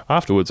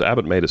 Afterwards,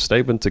 Abbott made a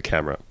statement to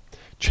camera.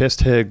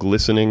 Chest hair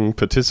glistening,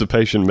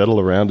 participation medal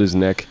around his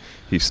neck,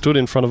 he stood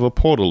in front of a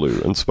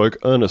portaloo and spoke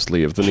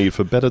earnestly of the need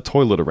for better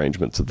toilet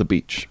arrangements at the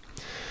beach.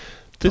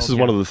 This is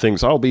one of the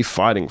things I'll be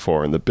fighting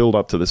for in the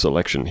build-up to this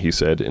election, he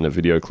said in a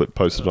video clip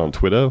posted on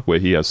Twitter, where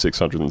he has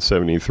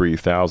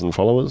 673,000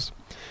 followers.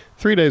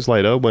 3 days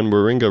later, when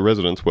Warringah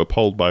residents were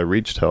polled by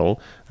ReachTel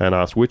and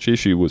asked which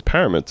issue was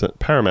paramount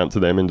to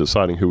them in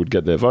deciding who would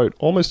get their vote,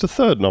 almost a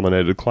third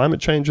nominated climate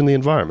change and the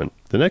environment.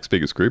 The next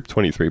biggest group,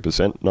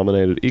 23%,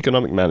 nominated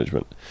economic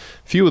management.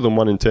 Fewer than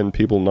 1 in 10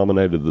 people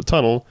nominated the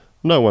tunnel.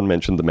 No one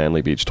mentioned the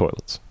Manly Beach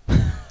toilets.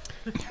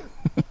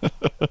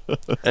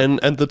 and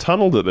the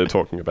tunnel that they're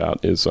talking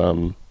about is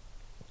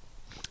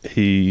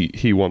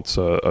he wants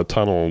a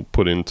tunnel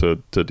put in to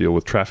deal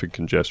with traffic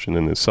congestion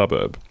in his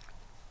suburb.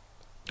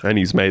 And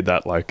he's made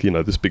that, like, you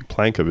know, this big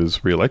plank of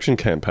his re-election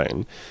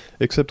campaign.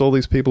 Except all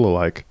these people are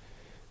like,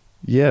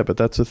 yeah, but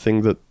that's a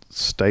thing that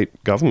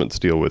state governments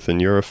deal with,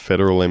 and you're a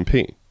federal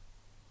MP.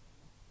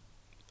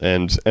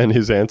 And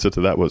his answer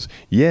to that was,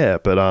 yeah,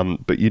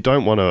 but you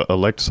don't want to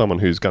elect someone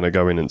who's going to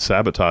go in and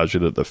sabotage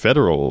it at the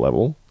federal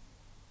level,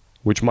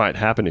 which might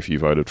happen if you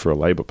voted for a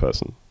Labour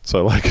person.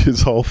 So, like,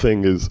 his whole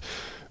thing is,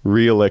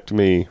 re-elect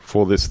me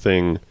for this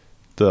thing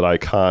that I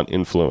can't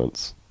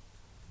influence.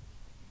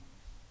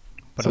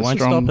 But It's it a won't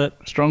strong, stop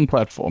it. strong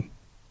platform.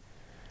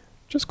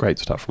 Just great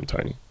stuff from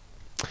Tony.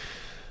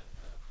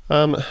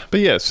 But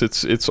yes,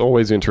 it's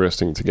always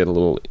interesting to get a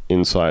little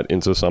insight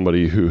into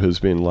somebody who has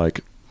been,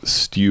 like,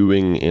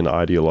 stewing in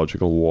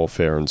ideological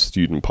warfare and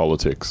student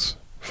politics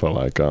for,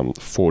 like,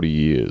 40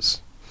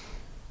 years.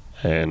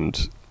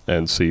 And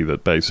see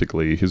that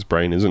basically his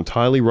brain is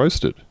entirely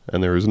roasted,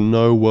 and there is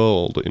no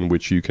world in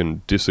which you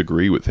can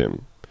disagree with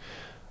him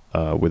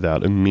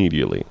without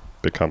immediately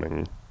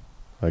becoming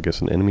I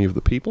guess, an enemy of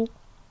the people.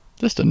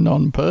 Just a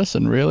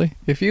non-person, really.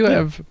 If you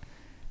have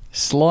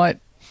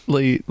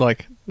slightly,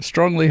 like,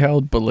 strongly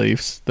held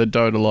beliefs that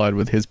don't align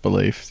with his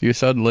beliefs, you're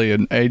suddenly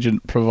an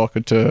agent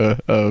provocateur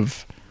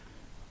of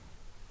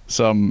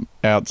some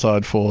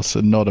outside force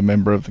and not a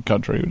member of the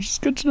country, which is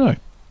good to know.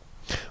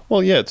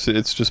 Well, yeah,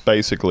 it's just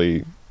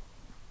basically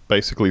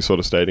sort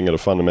of stating at a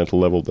fundamental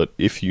level that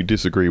if you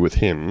disagree with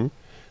him,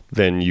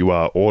 then you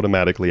are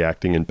automatically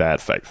acting in bad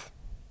faith.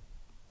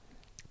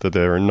 That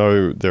there are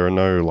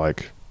no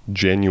like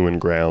genuine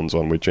grounds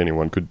on which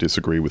anyone could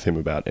disagree with him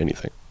about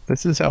anything.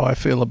 This is how I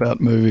feel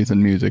about movies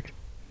and music.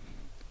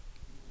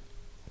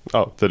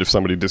 Oh, that if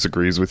somebody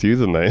disagrees with you,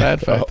 then they Bad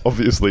faith. are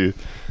obviously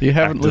You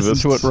haven't listened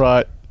to it activists.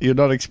 right. You're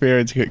not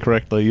experiencing it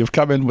correctly. You've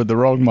come in with the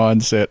wrong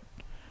mindset.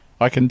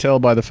 I can tell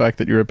by the fact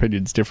that your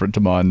opinion's different to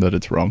mine that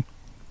it's wrong.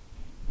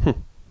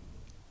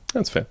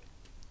 That's fair.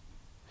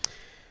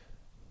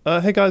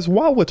 Hey guys,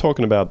 while we're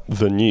talking about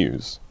the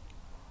news,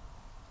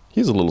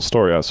 here's a little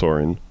story I saw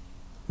in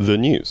the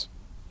news.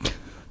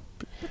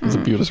 It's a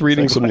beautiful Just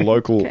reading some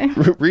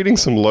segue. reading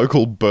some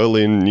local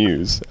Berlin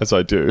news as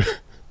I do.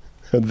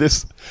 And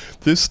this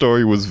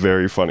story was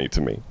very funny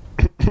to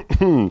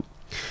me.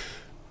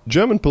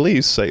 German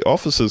police say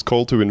officers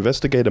called to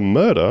investigate a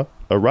murder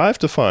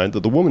arrived to find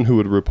that the woman who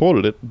had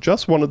reported it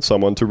just wanted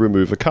someone to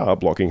remove a car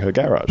blocking her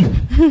garage.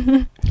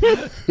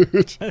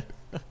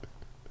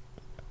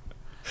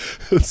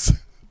 It's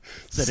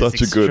That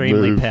such is a good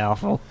extremely move.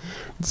 powerful.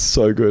 It's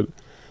so good.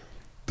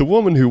 The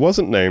woman who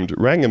wasn't named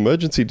rang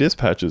emergency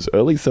dispatchers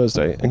early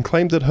Thursday and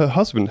claimed that her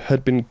husband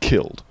had been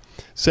killed,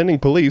 sending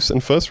police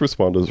and first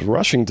responders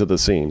rushing to the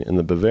scene in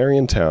the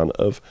Bavarian town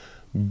of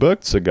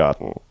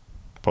Berchtesgaden,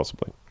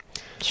 possibly.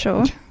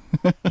 Sure.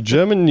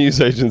 German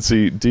news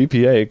agency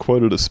DPA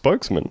quoted a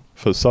spokesman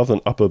for Southern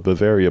Upper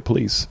Bavaria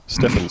Police,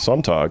 Stefan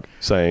Sontag,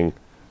 saying,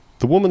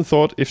 "The woman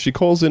thought if she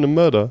calls in a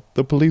murder,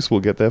 the police will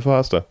get there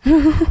faster."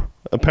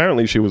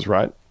 Apparently she was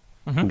right.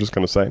 I'm just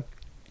going to say.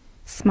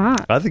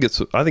 Smart. I think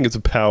it's a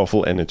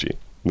powerful energy,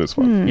 this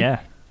one. Yeah.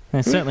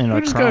 It's certainly We'll not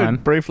a just go crime.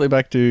 briefly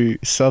back to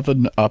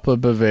Southern Upper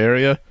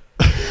Bavaria.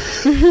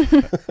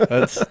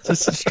 That's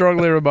just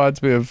strongly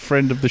reminds me of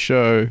friend of the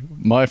show,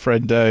 my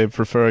friend Dave,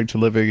 referring to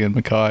living in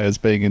Mackay as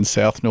being in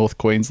South North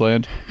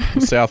Queensland.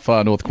 South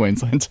Far North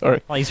Queensland,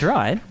 sorry. Well, he's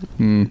right.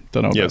 Don't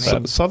know Yeah,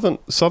 about that.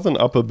 southern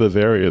Upper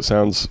Bavaria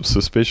sounds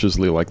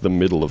suspiciously like the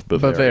middle of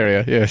Bavaria.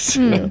 Bavaria, yes.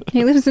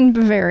 He lives in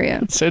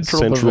Bavaria.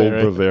 Central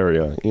Bavaria,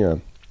 Bavaria. yeah.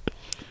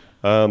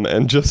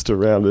 And just to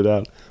round it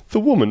out, the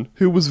woman,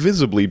 who was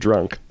visibly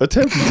drunk,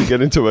 attempted to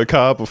get into her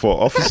car before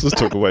officers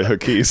took away her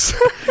keys.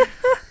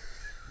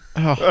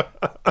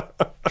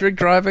 Drink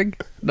driving,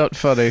 not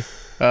funny.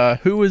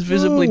 Who was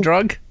visibly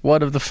drunk?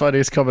 One of the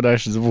funniest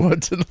combinations of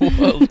words in the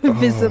world.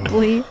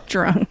 Visibly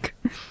drunk.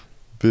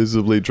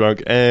 Visibly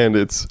drunk, and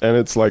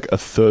it's like a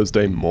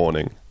Thursday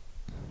morning.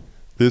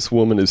 This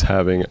woman is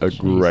having a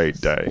great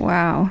day.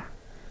 Wow.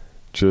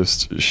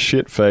 Just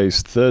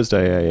shit-faced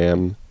Thursday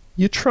AM.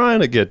 You're trying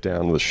to get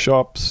down to the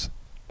shops,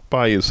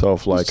 buy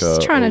yourself like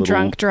Just a trying to little-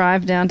 drunk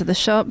drive down to the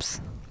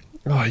shops.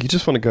 Oh, you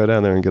just want to go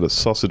down there and get a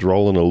sausage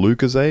roll and a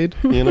Lucasade,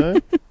 you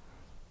know?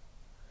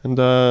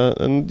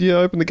 and you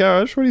open the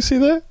garage. What do you see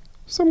there?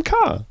 Some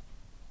car.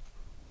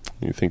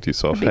 You think to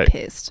yourself, I'd be hey,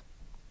 pissed.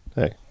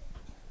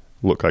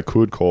 look, I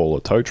could call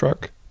a tow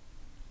truck.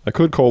 I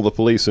could call the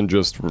police and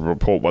just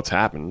report what's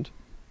happened.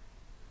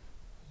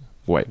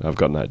 Wait, I've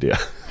got an idea.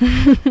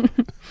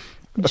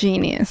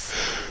 Genius.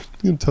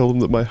 You can tell them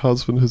that my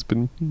husband has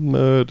been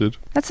murdered.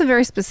 That's a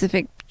very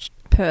specific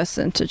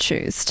person to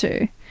choose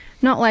too.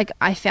 Not like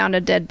I found a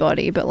dead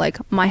body, but like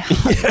my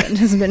husband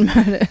has been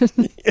murdered.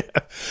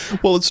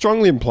 Well, it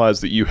strongly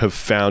implies that you have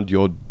found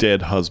your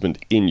dead husband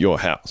in your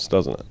house,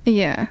 doesn't it?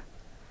 Yeah.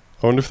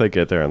 I wonder if they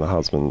get there and the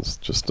husband's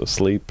just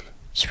asleep.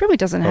 She probably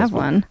doesn't have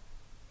Husband.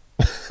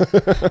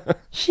 one.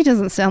 She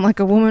doesn't sound like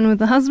a woman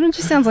with a husband.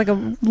 She sounds like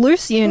a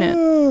loose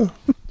unit.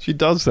 She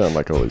does sound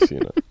like a loose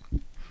unit.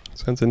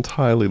 Sounds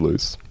entirely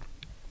loose.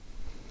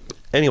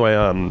 Anyway,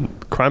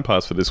 crime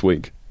pass for this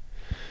week.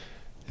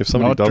 If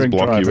somebody Not does drink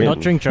block driving. you in, Not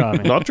drink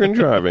driving. not drink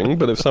driving,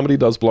 but if somebody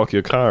does block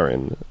your car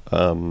in,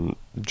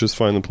 just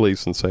phone the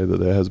police and say that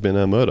there has been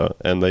a murder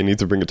and they need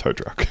to bring a tow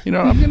truck. You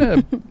know, I'm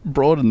going to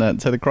broaden that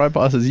and say the crime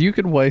pass is you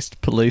can waste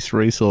police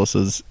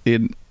resources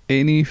in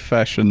any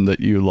fashion that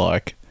you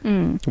like.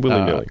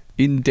 Willy-nilly.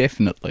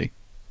 Indefinitely.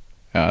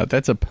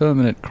 That's a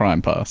permanent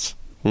crime pass.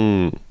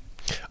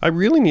 I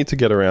really need to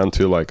get around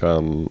to like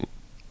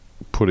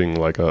putting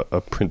like a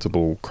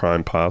printable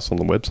crime pass on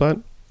the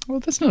website. Well,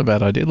 that's not a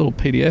bad idea. A little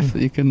PDF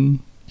that you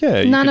can...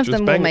 Yeah, you None could of just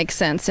them will bang- make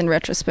sense in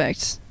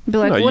retrospect. Be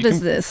like, No, what you is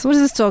can- this? What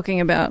is this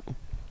talking about?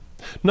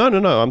 No.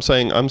 I'm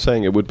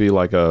saying it would be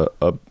like a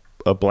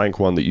blank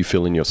one that you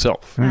fill in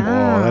yourself. Oh,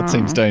 that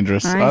seems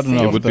dangerous. I I don't know.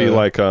 see. It if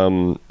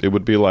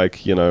would be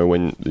like you know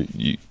when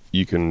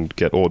you can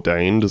get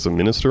ordained as a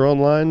minister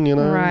online. You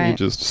know, Right. you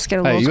just Just get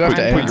a Hey, little you have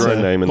to crime put your answer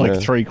own name in like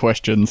there. 3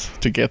 questions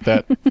to get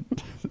that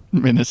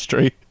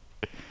ministry.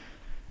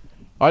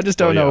 I just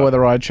don't Oh, know yeah.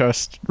 whether I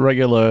trust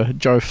regular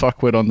Joe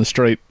Fuckwit on the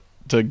street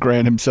to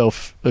grant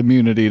himself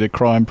immunity to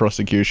crime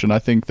prosecution. I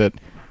think that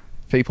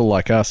people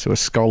like us who are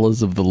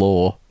scholars of the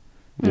law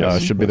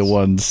Yes, should be the yes.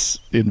 ones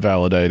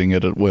invalidating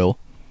it at will.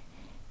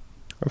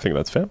 I think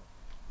that's fair.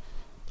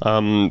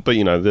 But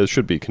there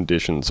should be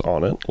conditions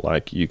on it,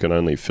 like you can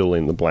only fill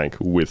in the blank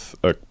with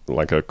a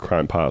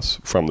crime pass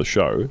from the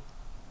show.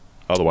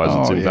 Otherwise,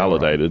 it's Oh, yeah,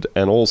 invalidated,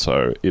 and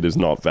also it is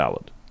not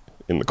valid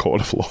in the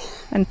court of law.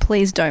 And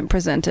please don't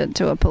present it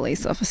to a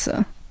police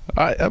officer.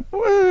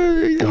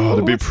 Oh,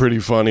 it'd be pretty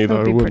funny That though,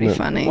 would be wouldn't pretty it?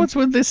 funny. What's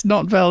with this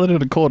not valid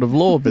in a court of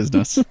law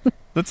business?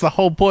 That's the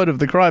whole point of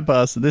the crime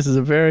pass. This is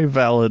a very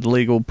valid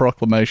legal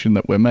proclamation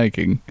that we're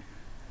making.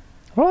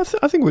 Well,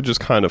 I think we're just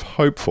kind of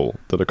hopeful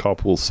that a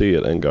cop will see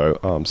it and go,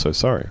 "Oh, I'm so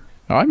sorry."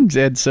 I'm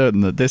dead certain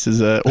that this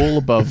is all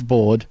above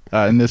board,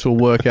 and this will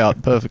work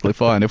out perfectly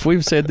fine. If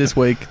we've said this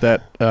week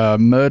that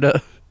murder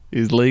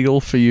is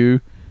legal for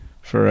you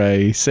for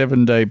a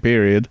 7-day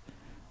period,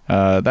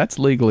 that's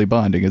legally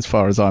binding as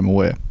far as I'm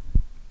aware.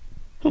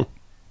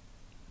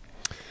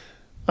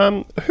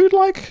 Who'd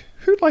like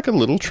a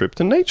little trip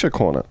to Nature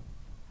Corner?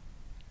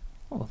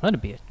 Oh,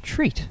 that'd be a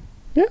treat.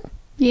 Yeah,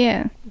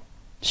 Yeah,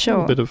 a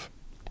sure. little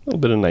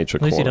bit of Nature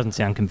Lucy Corner. doesn't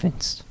sound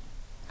convinced.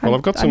 Well,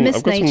 I've got I some. miss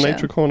I've got some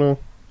Nature Corner.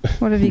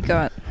 What have you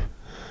got?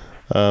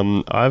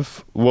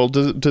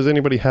 Does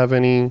anybody have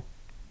any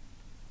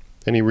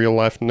real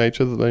life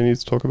nature that they need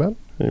to talk about?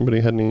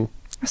 Anybody had any?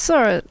 I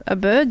saw a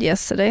bird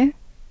yesterday.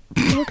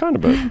 What kind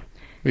of bird?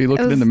 Are you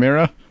looking was- in the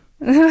mirror?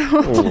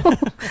 Oh,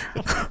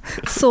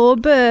 Saw a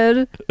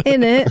bird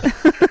in it.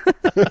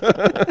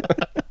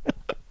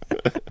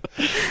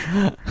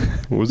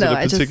 was No, it a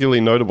I just- particularly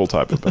notable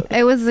type of bird?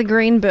 It was a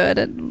green bird.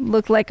 It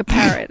looked like a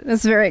parrot. It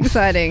was very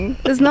exciting.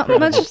 There's not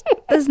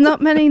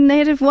many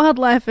native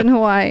wildlife in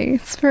Hawaii.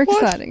 It's very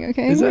What? exciting,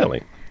 okay? Is that-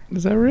 Really?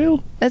 Is that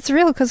real? It's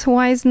real because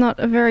Hawaii's not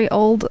a very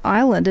old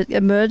island. It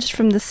emerged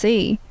from the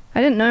sea.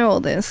 I didn't know all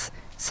this.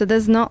 So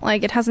there's not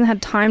it hasn't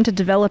had time to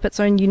develop its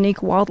own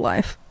unique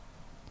wildlife.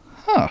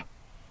 Huh.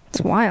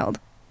 It's wild.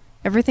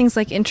 Everything's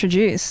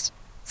introduced.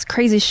 It's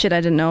crazy shit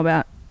I didn't know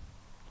about.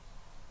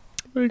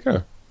 There you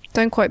go.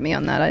 Don't quote me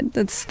on that.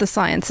 The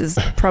science is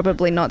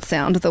probably not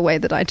sound the way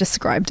that I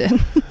described it.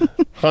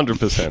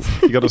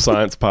 100%. You got a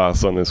science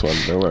pass on this one.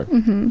 Don't worry.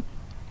 Mm-hmm.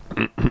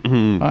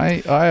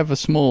 I have a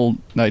small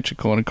Nature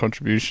Corner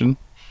contribution.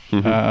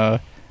 Mhm. I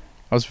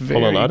was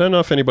very... Hold on, I don't know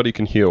if anybody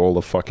can hear all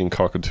the fucking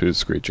cockatoos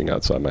screeching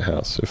outside my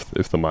house.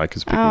 If the mic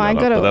is picking I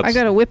that up. But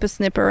got a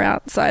whippersnipper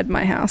outside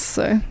my house,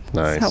 so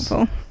Nice. it's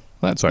helpful.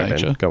 That's Sorry,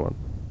 nature. Ben, go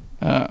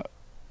on.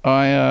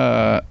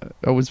 I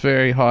was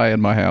very high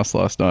in my house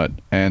last night,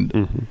 and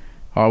Mhm.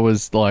 I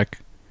was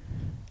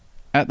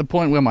at the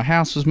point where my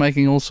house was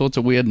making all sorts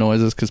of weird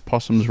noises because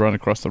possums run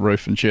across the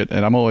roof and shit,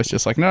 and I'm always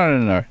just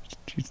no.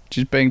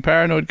 She's being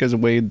paranoid because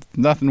of weird.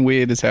 Nothing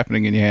weird is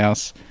happening in your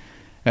house.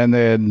 And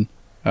then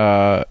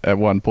at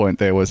one point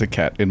there was a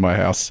cat in my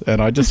house,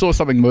 and I just saw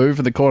something move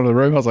in the corner of the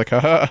room. I was like,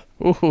 haha,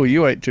 ooh,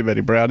 you ate too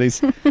many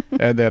brownies.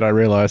 And then I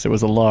realized it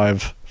was a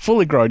live,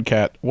 fully grown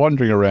cat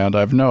wandering around.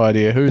 I have no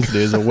idea whose it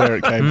is or where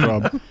it came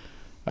from.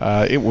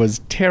 It was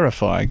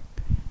terrifying.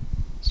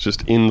 It's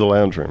just in the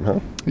lounge room, huh?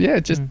 Yeah,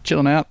 just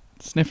chilling out,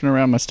 sniffing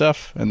around my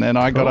stuff, and then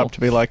I got Cool. up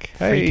to be like,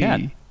 Free cat.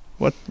 "Hey,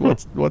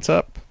 what's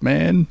up,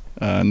 man?"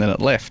 And then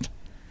it left.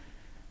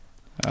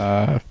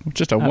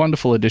 Just a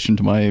wonderful addition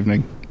to my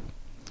evening.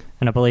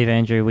 And I believe,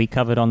 Andrew, we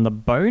covered on the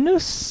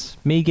bonus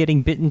me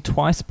getting bitten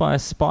twice by a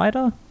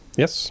spider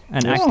Yes.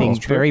 and Yes, acting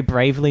that's true. very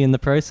bravely in the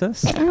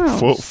process.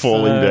 Oh.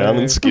 Falling down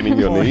and skinning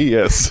your knee,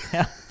 yes.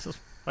 Just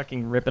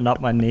fucking ripping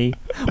up my knee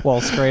while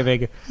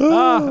screaming,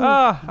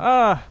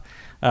 ah.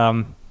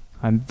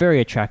 I'm very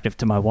attractive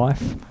to my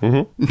wife.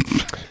 Well,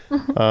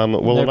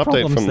 No an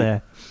problems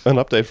there.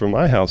 update from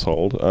my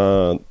household.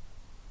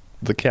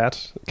 The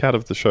cat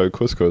of the show,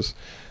 Couscous,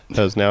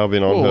 has now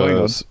been on Oh, hang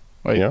her. on.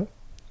 Wait, Yeah.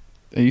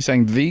 are you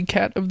saying the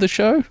cat of the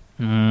show?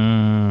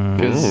 Mm.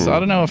 Because I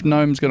don't know if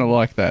Gnome's going to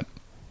like that.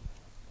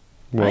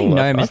 I think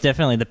Gnome I- is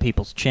definitely the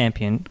people's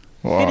champion.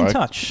 Well, Get in I-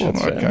 touch. well,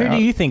 That's okay, Who do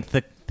you think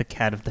the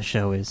cat of the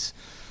show is?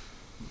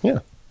 Yeah.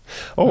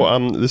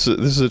 Oh, this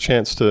is a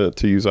chance to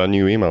use our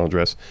new email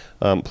address.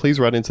 Please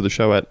write into the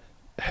show at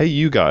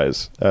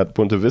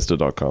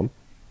heyyouguys@buntavista.com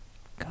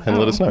and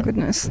let us know.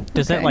 Goodness.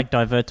 Does that Okay.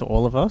 divert to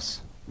all of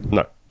us?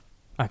 No.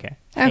 Okay.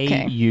 Okay.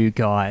 Hey, you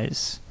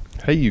guys.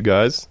 Hey, you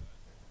guys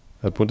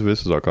at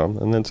buntavista.com,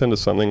 and then send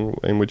us something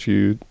in which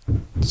you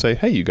say,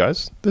 hey, you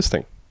guys, this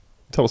thing.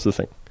 Tell us the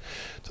thing.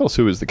 Tell us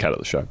who is the cat of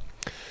the show.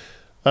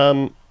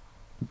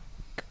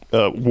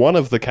 One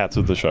of the cats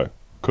of the show,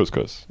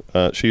 Couscous,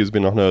 she has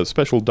been on a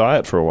special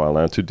diet for a while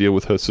now to deal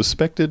with her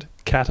suspected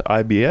cat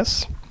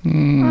IBS.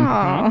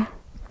 Oh,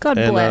 God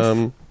And,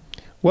 bless.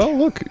 well,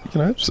 look,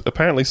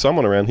 apparently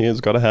someone around here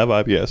has got to have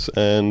IBS,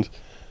 and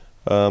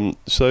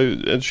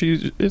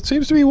it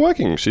seems to be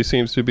working. She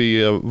seems to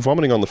be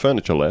vomiting on the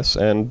furniture less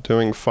and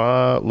doing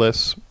far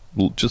less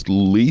just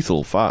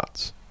lethal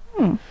farts.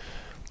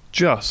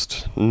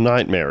 Just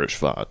nightmarish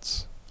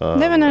farts.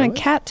 Never known a and-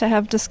 cat to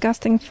have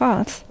disgusting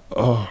farts.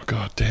 Oh,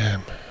 god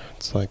damn.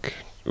 It's like,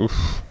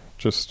 oof,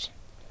 just...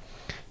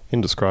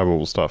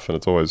 indescribable stuff, and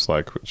it's always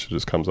like she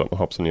just comes up and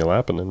hops in your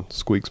lap and then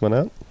squeaks one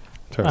out.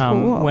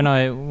 Terrible. Cool. When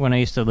I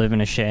used to live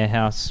in a share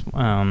house,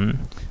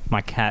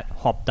 my cat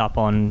hopped up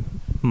on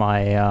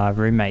my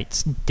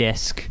roommate's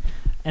desk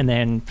and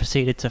then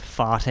proceeded to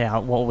fart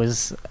out what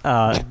was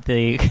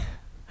the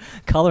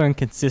colour and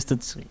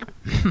consistency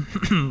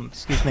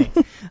excuse me,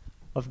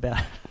 of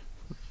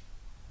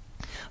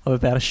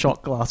about a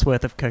shot glass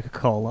worth of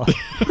Coca-Cola.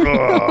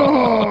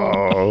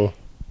 Oh.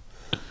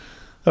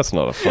 That's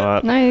not a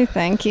fart. No,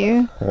 thank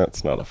you.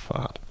 That's not a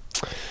fart.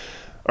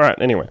 All right,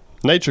 anyway.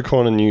 Nature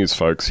Corner news,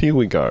 folks. Here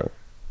we go.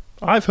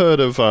 I've heard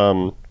of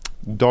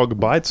dog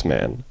bites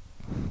man,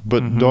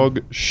 but dog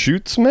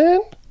shoots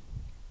man?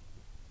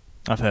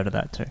 I've heard of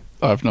that too.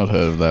 I've not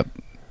heard of that.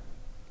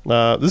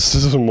 This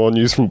is some more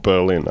news from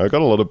Berlin. I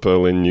got a lot of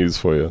Berlin news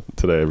for you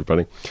today,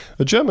 everybody.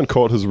 A German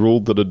court has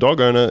ruled that a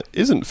dog owner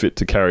isn't fit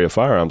to carry a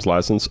firearms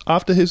license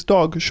after his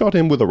dog shot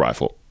him with a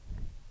rifle.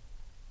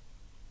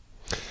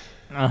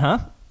 Uh-huh.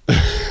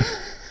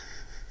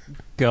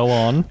 Go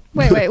on.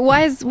 Wait.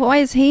 Why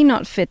is he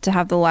not fit to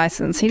have the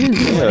license? He didn't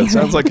do Yeah, anything. it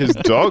sounds like his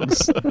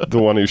dog's the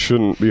one who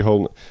shouldn't be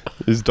holding.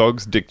 His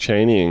dog's Dick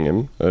Cheneying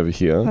him over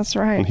here. That's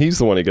right. And he's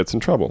the one who gets in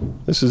trouble.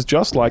 This is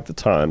just like the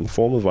time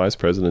former Vice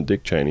President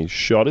Dick Cheney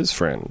shot his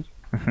friend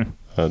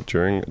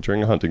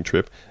during a hunting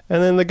trip,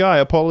 and then the guy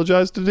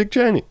apologized to Dick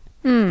Cheney.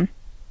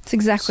 It's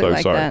exactly So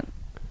like sorry. that.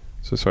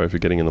 So sorry for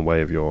getting in the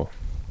way of your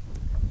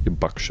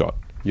buckshot,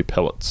 your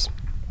pellets.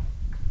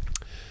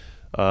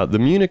 The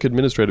Munich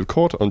Administrative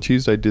Court on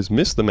Tuesday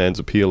dismissed the man's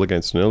appeal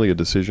against an earlier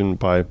decision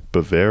by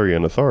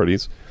Bavarian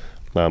authorities.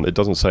 It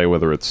doesn't say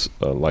whether it's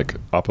like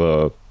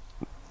upper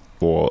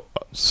or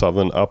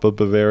southern upper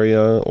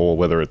Bavaria, or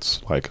whether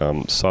it's like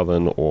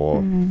southern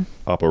or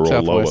upper or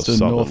lower Southwestern,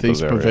 southern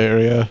northeast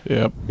Bavaria.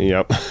 Bavaria.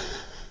 Yep.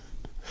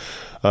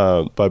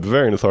 Yep. By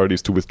Bavarian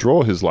authorities to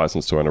withdraw his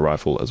license to own a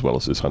rifle as well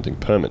as his hunting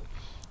permit.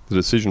 The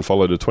decision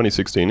followed a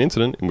 2016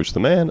 incident in which the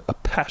man, a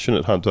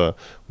passionate hunter,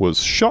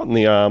 was shot in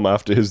the arm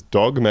after his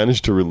dog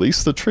managed to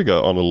release the trigger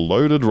on a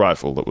loaded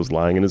rifle that was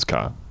lying in his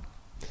car.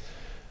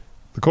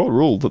 The court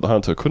ruled that the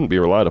hunter couldn't be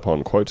relied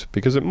upon, quote,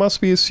 because it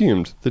must be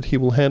assumed that he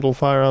will handle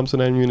firearms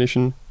and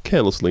ammunition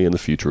carelessly in the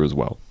future as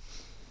well.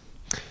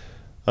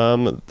 I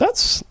don't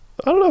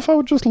know if I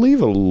would just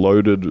leave a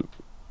loaded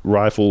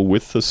rifle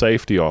with the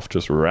safety off,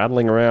 just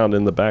rattling around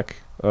in the back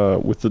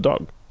with the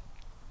dog.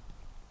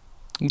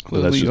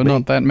 Clearly, just you're me.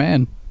 not that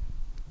man.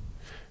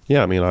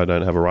 Yeah, I mean, I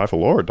don't have a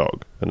rifle or a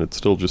dog, and it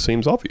still just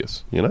seems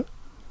obvious, you know?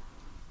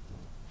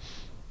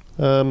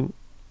 So,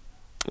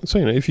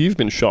 you know, if you've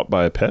been shot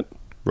by a pet,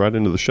 write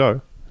into the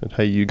show, and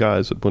hey, you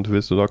guys at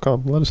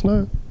buntavista.com, let us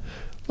know.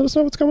 Let us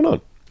know what's going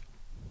on.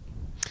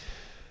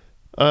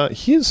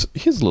 Here's a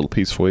little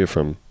piece for you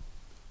from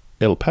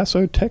El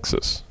Paso,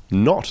 Texas,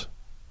 not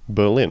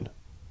Berlin.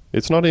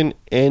 It's not in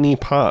any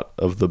part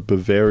of the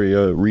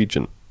Bavaria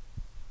region.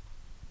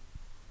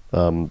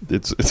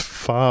 It's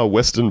far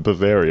western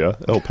Bavaria,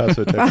 El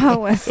Paso, Texas.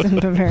 Western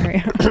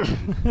Bavaria.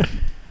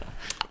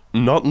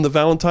 Not in the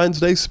Valentine's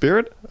Day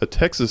spirit, a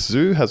Texas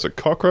zoo has a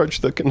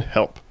cockroach that can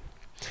help.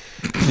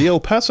 The El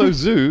Paso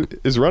Zoo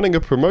is running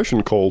a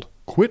promotion called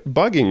Quit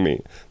Bugging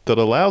Me that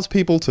allows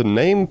people to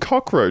name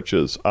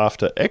cockroaches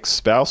after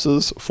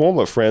ex-spouses,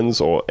 former friends,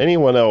 or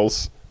anyone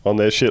else on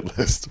their shit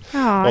list. Oh,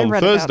 I On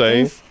read about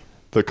Thursday, this.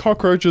 the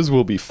cockroaches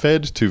will be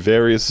fed to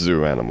various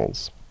zoo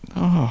animals.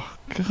 Oh,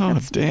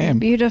 God damn.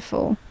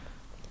 Beautiful.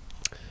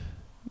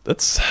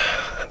 That's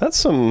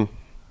some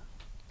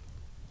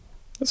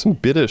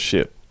bitter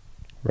shit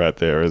right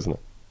there, isn't it?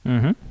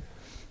 Mm-hmm.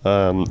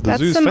 The That's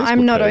zoo's some Facebook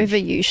I'm not page- over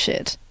you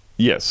shit.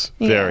 Yes,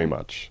 Yeah. very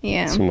much.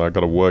 Yeah. So I've got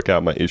to work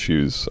out my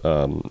issues,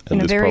 and In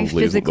a this very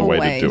probably isn't the physical way,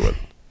 way. to do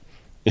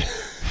it.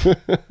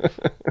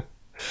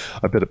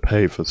 I better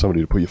pay for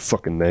somebody to put your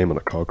fucking name on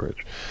a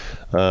cockroach.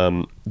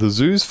 The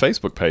zoo's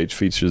Facebook page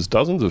features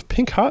dozens of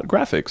pink heart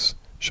graphics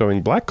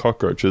showing black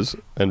cockroaches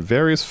and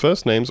various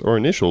first names or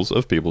initials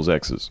of people's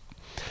exes.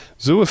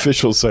 Zoo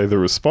officials say the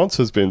response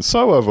has been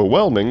so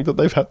overwhelming that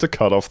they've had to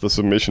cut off the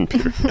submission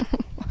period.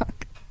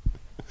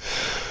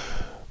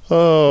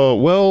 Oh,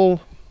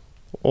 well,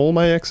 all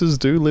my exes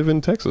do live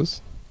in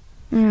Texas.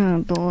 Oh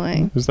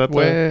boy. Is that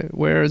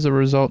Where as a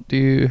result do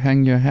you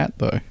hang your hat,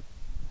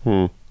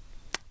 though?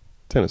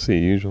 Tennessee,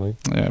 usually.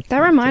 Yeah, That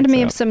reminded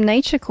me of checks some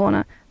nature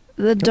corner.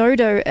 The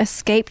dodo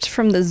escaped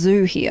from the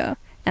zoo here,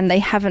 and they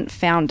haven't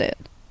found it.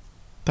 out.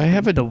 They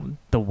have a...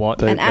 The what?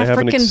 They An have an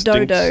African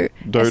extinct dodo,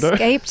 dodo?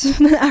 escaped.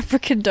 An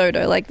African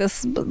dodo, like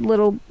this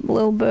little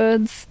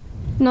birds,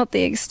 not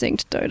the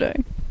extinct dodo.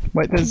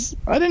 Wait,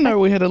 I didn't know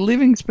we had a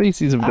living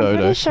species of I'm dodo.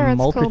 pretty sure it's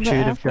called the Multitude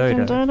of African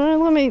dodo. dodo.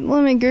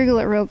 Let me Google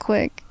it real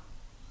quick,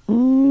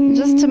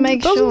 just to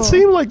make Doesn't sure.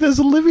 seem like there's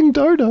a living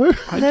dodo.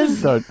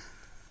 There's- don't.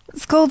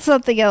 It's called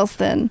something else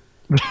then.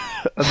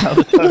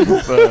 Another type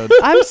of bird.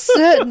 I'm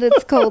certain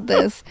it's called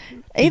this.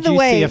 Did Either you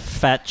way, see a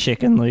fat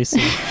chicken, Lucy?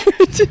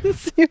 see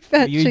a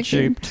fat You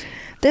chicken. duped.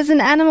 There's an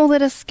animal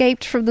that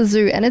escaped from the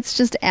zoo, and it's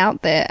just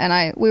out there.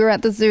 And we were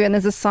at the zoo, and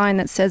there's a sign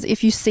that says,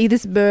 "If you see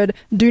this bird,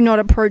 do not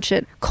approach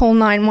it. Call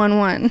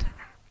 911."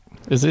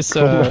 Is this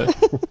the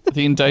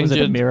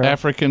endangered mirror?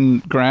 African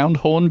ground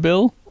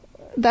hornbill?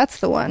 That's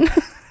the one.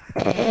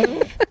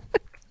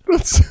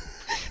 It's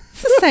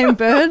the same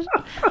bird.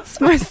 It's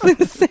mostly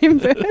the same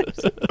bird.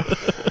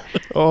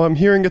 Oh, I'm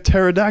hearing a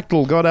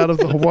pterodactyl got out of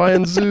the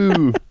Hawaiian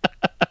Zoo.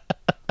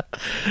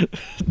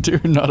 Do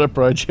not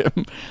approach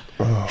him.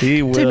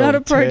 He will Do not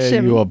approach tear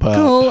him. you apart.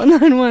 Call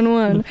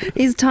 911.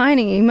 He's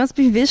tiny. He must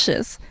be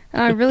vicious.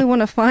 And I really want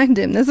to find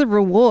him. There's a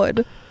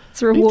reward.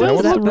 It's a He reward does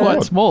for that look quite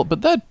bird. small,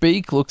 but that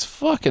beak looks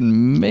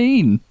fucking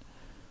mean.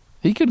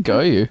 He could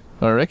go you,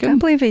 I I reckon. can't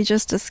believe he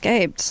just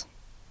escaped.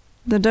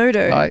 The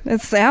dodo.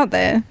 It's out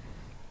there.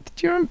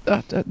 Do you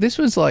remember? This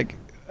was like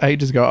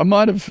ages ago. I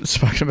might have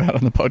spoken about it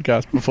on the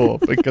podcast before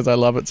because I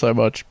love it so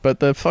much. But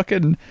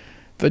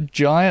the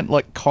giant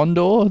like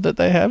condor that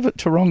they have at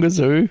Taronga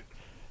Zoo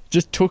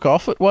just took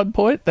off at one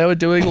point. They were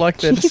doing like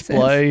their Jesus.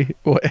 display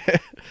where,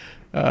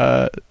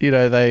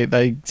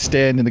 they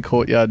stand in the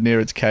courtyard near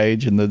its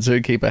cage and the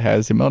zookeeper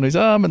has him on his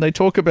arm and they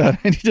talk about it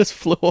and he just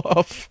flew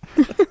off.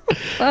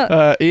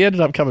 He ended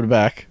up coming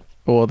back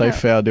or they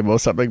found him or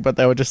something, but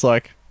they were just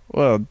like,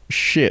 well,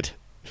 shit.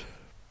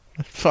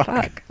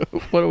 Fuck.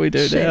 What do we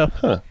do Shit. now?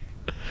 Huh.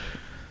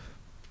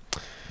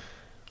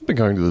 I've been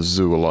going to the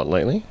zoo a lot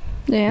lately.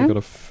 Yeah. I've got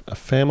a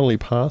family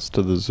pass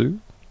to the zoo.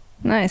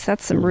 Nice.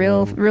 That's some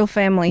real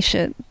family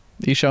shit.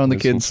 You showing the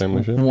There's some kids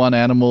family shit. one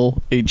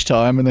animal each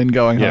time and then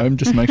going Yeah. home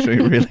just make sure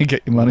you really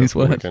get your money's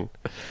worth. Weekend.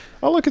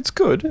 Oh, look, it's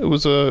good. It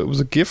was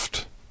a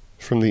gift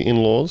from the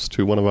in-laws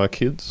to one of our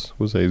kids. It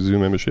was a zoo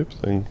membership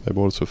thing. They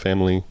bought us a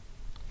family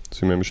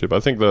zoo membership. I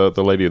think the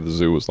lady at the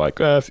zoo was like,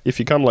 if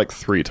you come like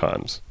 3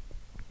 times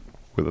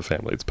with a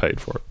family, it's paid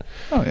for it.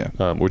 Oh,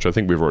 yeah. Which I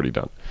think we've already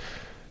done.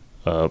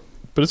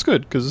 But it's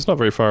good because it's not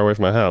very far away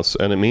from my house,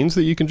 and it means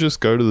that you can just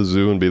go to the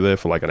zoo and be there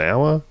for like an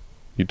hour.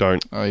 You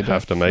don't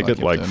have to make it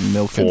you have like to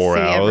milk it. 4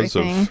 See hours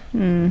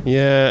everything. of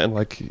yeah, and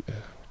like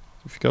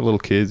if you got little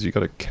kids, you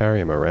got to carry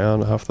them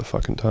around half the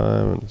fucking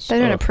time. And They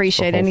don't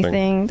appreciate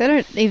anything. They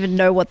don't even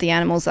know what the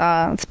animals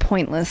are. It's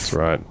pointless. That's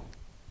right.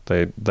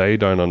 They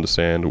don't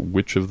understand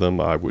which of them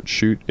I would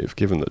shoot if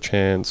given the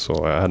chance,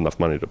 or I had enough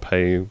money to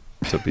pay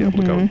to be able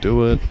to go and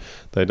do it.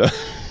 They don't.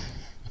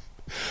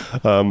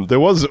 There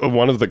was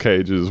one of the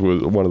cages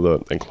was one of the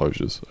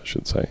enclosures, I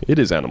should say. It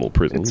is animal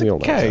prison. It's We a all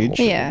know it's animal cage.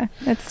 prison. Yeah,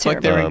 it's It's like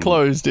terrible. they're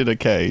enclosed in a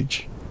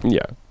cage.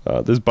 Yeah,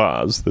 there's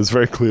bars. There's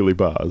very clearly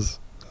bars.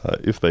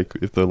 If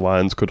the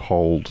lions could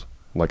hold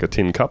like a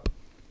tin cup,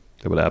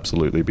 they would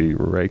absolutely be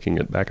raking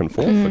it back and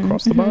forth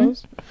across the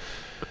bars.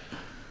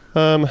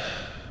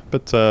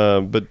 But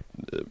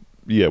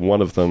yeah,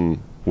 one of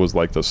them was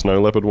like the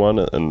snow leopard one,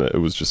 and it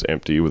was just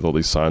empty with all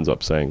these signs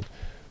up saying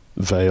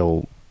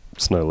Vale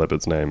snow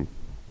leopard's name.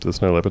 The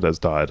snow leopard has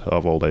died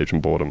of old age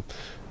and boredom.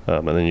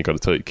 And then you got to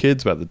tell your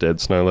kids about the dead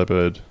snow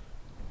leopard.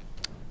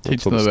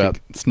 Teach Sort them of about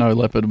snow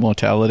leopard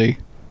mortality.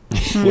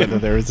 Whether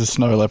there is a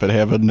snow leopard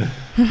heaven.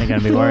 They're going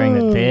to be worrying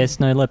that their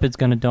snow leopard's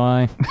going to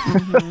die.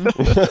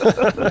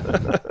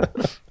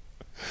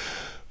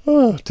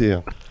 Oh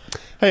dear.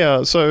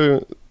 Hey,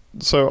 so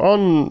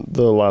on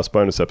the last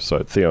bonus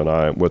episode, Theo and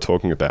I were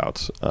talking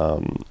about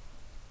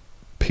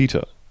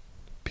Peter,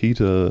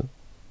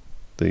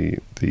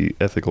 the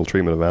ethical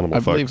treatment of animal I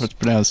folks. believe it's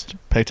pronounced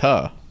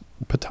Petar.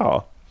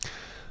 Petar.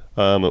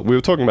 We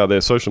were talking about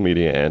their social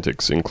media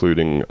antics,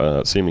 including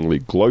seemingly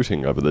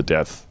gloating over the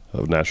death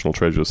of national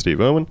treasure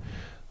Steve Irwin,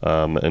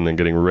 and then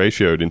getting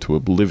ratioed into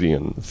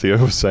oblivion. Theo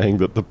was saying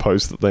that the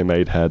post that they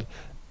made had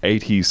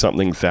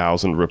 80-something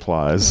thousand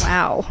replies.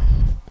 Wow,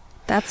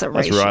 that's a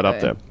That's ratio. right up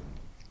there.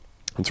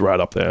 It's right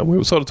up there. We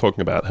were sort of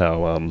talking about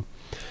how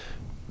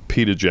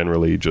Peter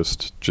generally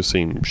just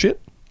seemed shit.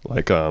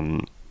 Like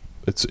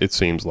it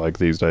seems like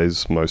these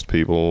days most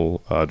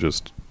people are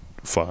just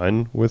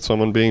fine with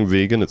someone being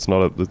vegan. It's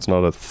not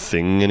a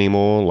thing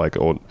anymore. Like,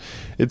 or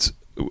it's.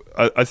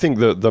 I think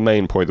the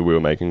main point that we were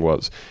making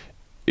was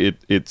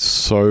it's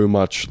so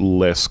much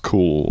less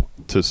cool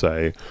to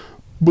say,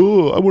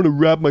 "Oh, I want to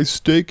wrap my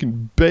steak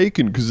in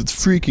bacon because it's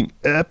freaking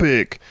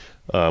epic,"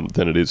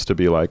 than it is to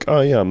be like,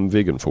 "Oh yeah, I'm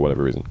vegan for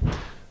whatever reason."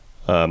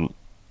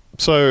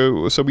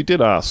 So we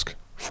did ask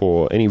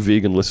for any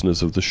vegan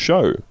listeners of the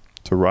show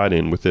to write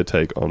in with their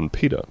take on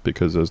Peter,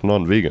 because as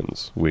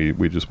non-vegans, we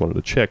just wanted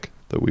to check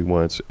that we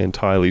weren't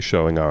entirely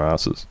showing our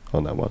asses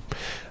on that one.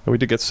 And we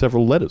did get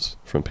several letters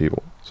from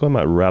people, so I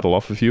might rattle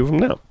off a few of them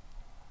now.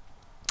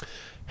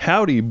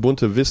 Howdy,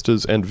 Bunta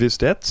Vistas and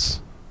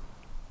Vistettes.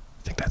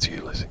 I think that's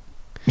you, Lizzie.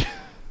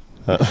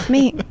 It's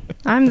me.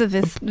 I'm the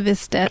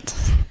Vistet.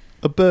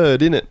 A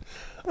bird, innit?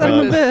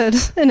 I'm a bird,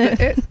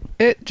 innit?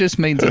 It just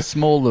means a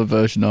smaller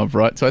version of,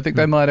 right? So I think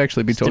they might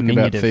actually be It's talking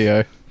about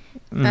diminutive. Theo.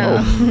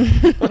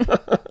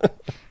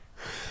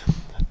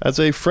 As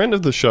a friend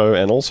of the show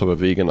and also a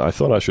vegan, I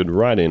thought I should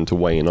write in to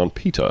weigh in on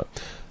Peter.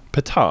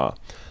 Petar.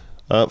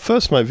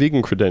 First, my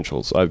vegan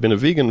credentials. I've been a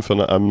vegan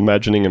for... I'm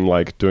imagining him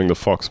like doing the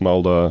Fox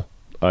Mulder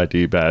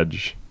ID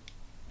badge,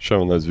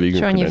 showing those vegan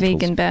Showing your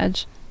credentials. vegan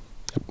badge.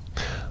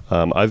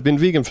 I've been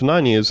vegan for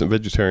 9 years and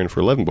vegetarian for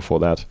 11 before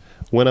that.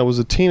 When I was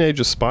a teenage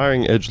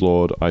aspiring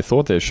edgelord, I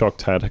thought their shock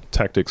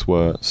tactics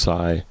were,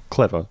 sigh,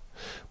 clever,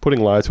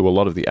 putting lie to a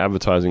lot of the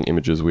advertising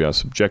images we are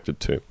subjected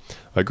to.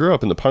 I grew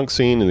up in the punk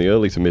scene in the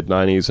early to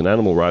mid-90s, and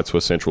animal rights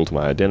were central to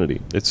my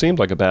identity. It seemed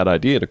like a bad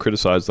idea to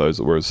criticize those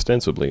that were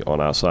ostensibly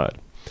on our side.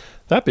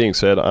 That being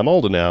said, I'm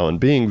older now, and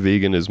being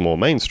vegan is more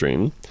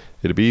mainstream.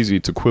 It'd be easy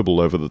to quibble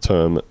over the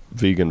term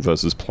vegan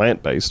versus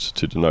plant-based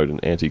to denote an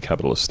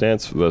anti-capitalist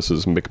stance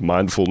versus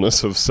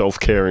McMindfulness of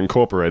Self-Care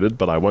Incorporated,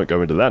 but I won't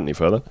go into that any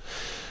further.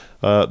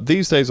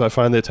 These days I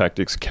find their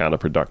tactics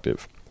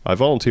counterproductive. I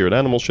volunteer at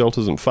animal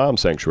shelters and farm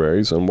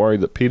sanctuaries and worry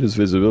that PETA's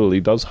visibility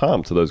does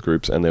harm to those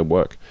groups and their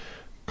work.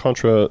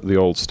 Contra the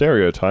old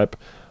stereotype,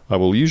 I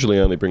will usually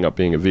only bring up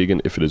being a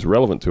vegan if it is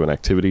relevant to an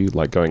activity,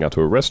 like going out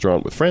to a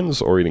restaurant with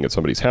friends or eating at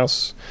somebody's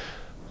house.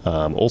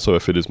 Also,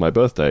 if it is my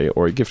birthday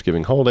or a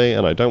gift-giving holiday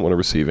and I don't want to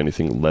receive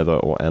anything leather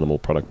or animal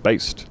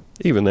product-based.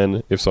 Even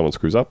then, if someone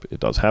screws up, it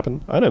does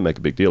happen. I don't make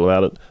a big deal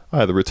about it.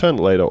 I either return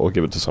it later or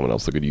give it to someone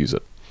else that could use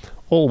it.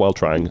 All while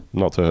trying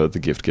not to hurt the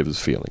gift-giver's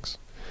feelings.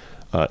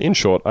 In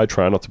short, I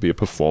try not to be a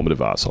performative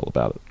arsehole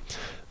about it.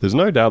 There's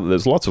no doubt that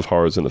there's lots of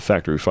horrors in the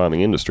factory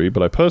farming industry,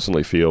 but I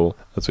personally feel,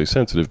 as a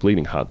sensitive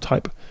bleeding heart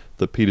type,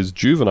 that PETA's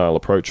juvenile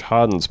approach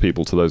hardens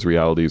people to those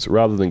realities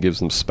rather than gives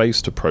them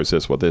space to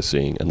process what they're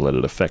seeing and let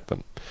it affect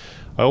them.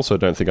 I also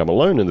don't think I'm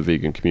alone in the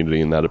vegan community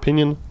in that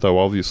opinion, though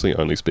obviously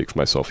only speak for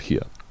myself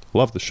here.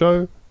 Love the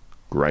show,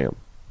 Graham.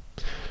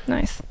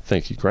 Nice.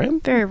 Thank you,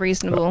 Graham. Very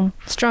reasonable.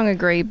 Strong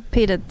agree.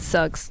 PETA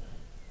sucks.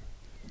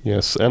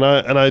 Yes, and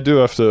I do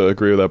have to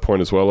agree with that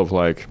point as well of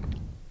like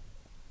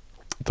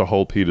the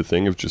whole PETA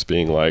thing of just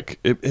being like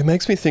it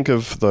makes me think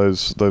of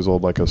those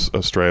old like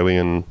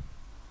Australian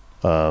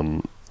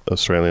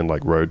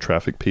like road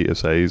traffic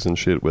PSAs and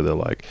shit where they're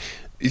like,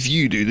 if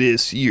you do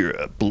this, you're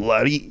a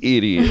bloody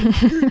idiot.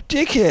 You're a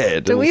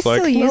dickhead. Do we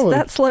still use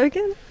that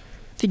slogan?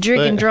 If you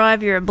drink and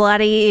drive, you're a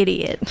bloody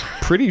idiot.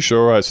 Pretty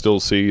sure I still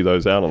see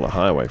those out on the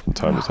highway from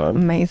time to time.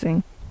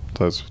 Amazing.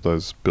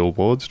 Those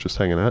billboards just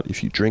hanging out.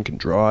 If you drink and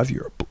drive,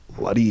 you're a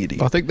bloody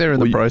idiot. I think they're in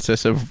the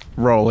process of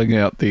rolling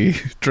out the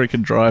drink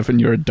and drive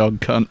and you're a dog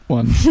cunt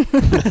ones.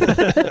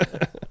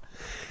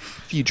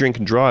 If you drink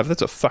and drive,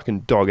 that's a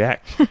fucking dog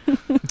act.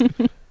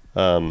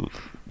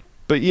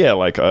 But yeah,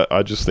 like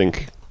I just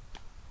think,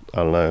 I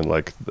don't know,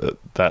 like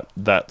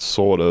that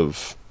sort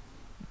of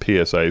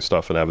PSA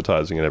stuff and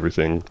advertising and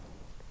everything,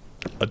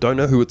 I don't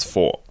know who it's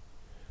for.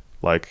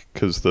 Like,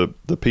 because the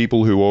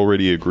people who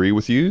already agree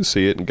with you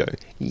see it and go,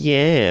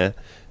 yeah.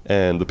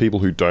 And the people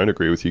who don't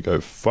agree with you go,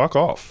 fuck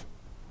off.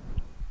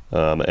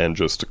 And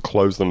just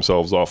close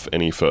themselves off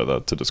any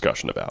further to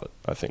discussion about it,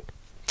 I think.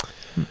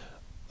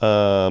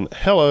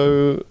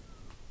 Hello.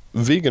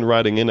 Vegan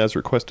writing in as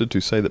requested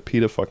to say that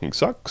PETA fucking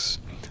sucks.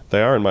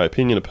 They are, in my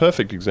opinion, a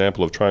perfect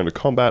example of trying to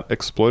combat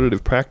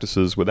exploitative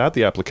practices without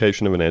the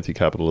application of an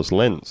anti-capitalist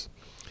lens.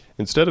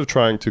 Instead of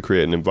trying to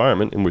create an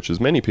environment in which as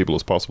many people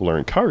as possible are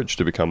encouraged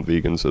to become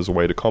vegans as a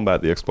way to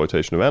combat the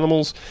exploitation of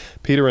animals,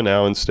 PETA are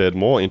now instead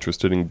more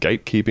interested in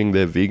gatekeeping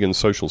their vegan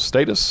social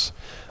status,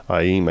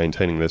 i.e.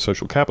 maintaining their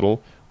social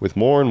capital, with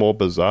more and more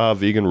bizarre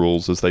vegan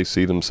rules as they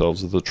see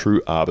themselves as the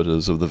true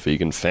arbiters of the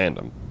vegan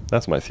fandom.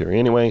 That's my theory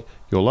anyway.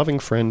 Your loving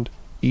friend,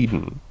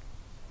 Eden.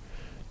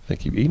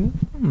 Thank you,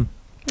 Eden.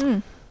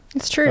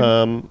 It's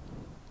true.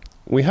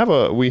 We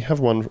have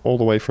one all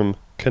the way from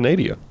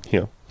Canada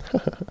here.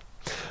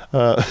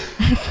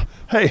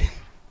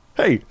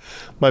 Hey,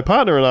 my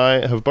partner and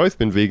I have both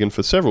been vegan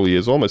for several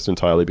years, almost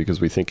entirely because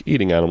we think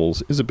eating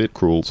animals is a bit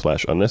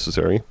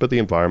cruel/unnecessary, but the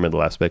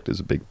environmental aspect is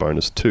a big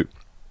bonus too.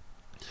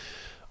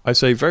 I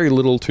say very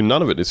little to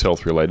none of it is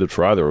health related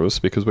for either of us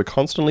because we're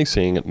constantly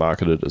seeing it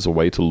marketed as a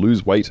way to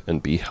lose weight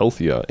and be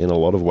healthier in a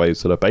lot of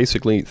ways that are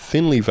basically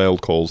thinly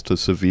veiled calls to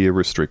severe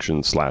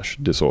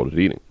restriction/disordered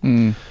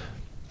eating.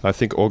 I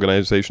think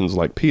organizations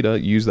like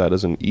PETA use that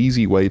as an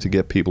easy way to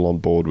get people on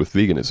board with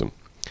veganism.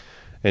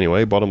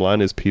 Anyway, bottom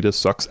line is PETA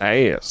sucks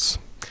ass.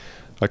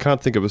 I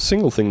can't think of a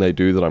single thing they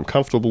do that I'm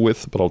comfortable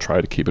with, but I'll try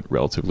to keep it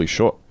relatively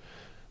short.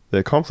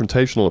 Their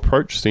confrontational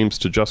approach seems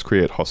to just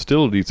create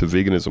hostility to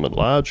veganism at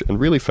large and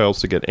really fails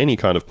to get any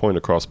kind of point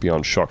across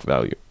beyond shock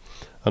value.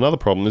 Another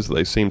problem is that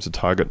they seem to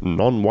target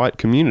non-white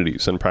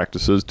communities and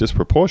practices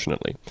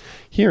disproportionately.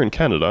 Here in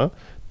Canada,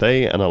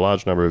 they and a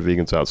large number of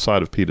vegans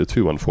outside of PETA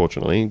too,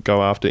 unfortunately,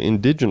 go after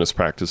indigenous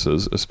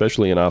practices,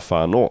 especially in our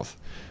far north,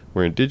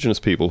 where indigenous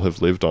people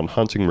have lived on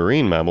hunting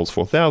marine mammals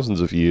for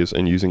thousands of years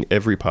and using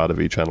every part of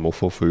each animal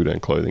for food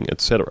and clothing,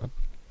 etc.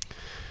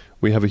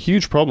 We have a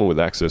huge problem with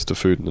access to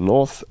food in the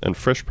north, and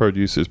fresh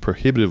produce is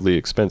prohibitively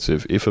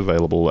expensive, if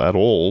available at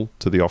all,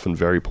 to the often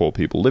very poor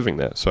people living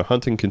there, so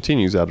hunting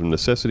continues out of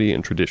necessity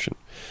and tradition.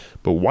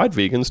 But white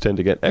vegans tend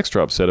to get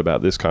extra upset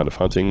about this kind of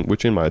hunting,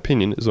 which in my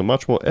opinion is a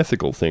much more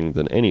ethical thing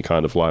than any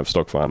kind of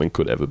livestock farming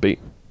could ever be.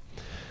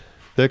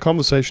 Their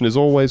conversation is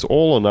always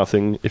all or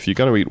nothing. If you're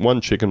going to eat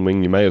one chicken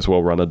wing, you may as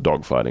well run a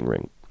dogfighting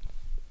ring.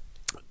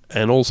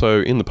 And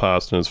also, in the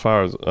past, and as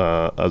far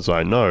as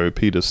I know,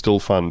 PETA still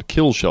fund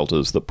kill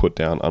shelters that put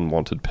down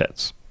unwanted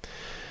pets.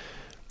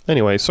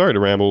 Anyway, sorry to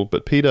ramble,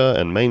 but PETA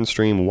and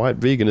mainstream white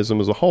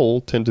veganism as a whole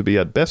tend to be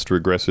at best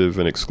regressive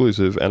and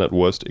exclusive, and at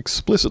worst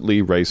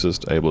explicitly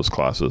racist, ableist,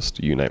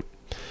 classist, you name.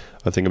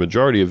 I think a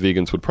majority of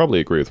vegans would probably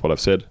agree with what I've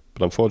said,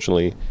 but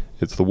unfortunately,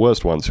 it's the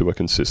worst ones who are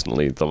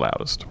consistently the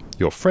loudest.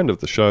 Your friend of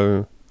the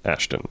show,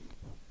 Ashton.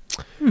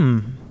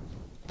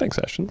 Thanks,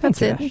 Ashton. That's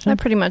Thank it. you, Ashton. That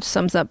pretty much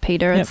sums up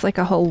Peter. Yep. It's like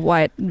a whole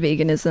white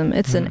veganism.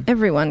 It's an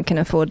everyone can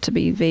afford to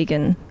be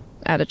vegan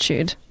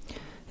attitude.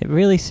 It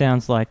really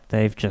sounds like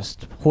they've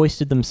just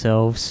hoisted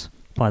themselves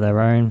by their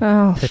own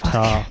Oh, petard.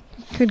 fuck.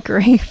 Good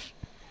grief.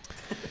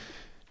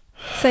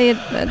 Say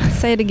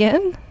it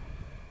again.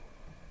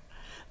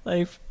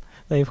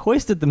 They've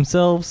hoisted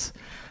themselves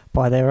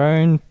by their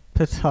own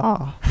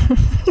petard.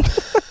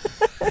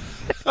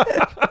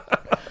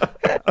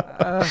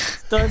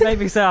 Don't make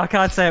me say I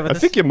can't say it with I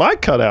think you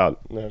might cut out.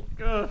 No.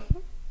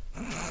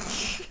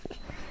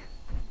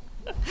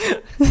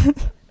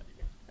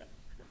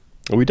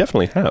 We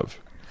definitely have.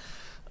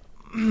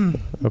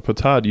 A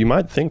petard, you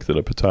might think that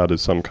a petard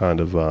is some kind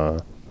of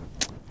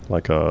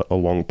like a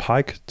long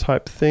pike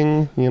type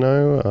thing, you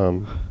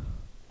know.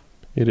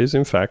 It is,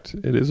 in fact,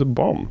 it is a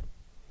bomb.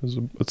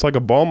 It's like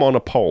a bomb on a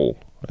pole,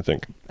 I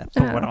think.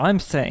 But what I'm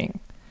saying,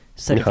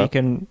 so if Yeah. you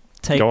can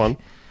take Go on.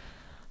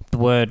 the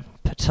word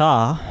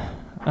petard,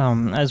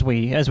 as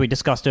we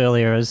discussed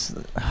earlier, as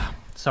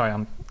sorry,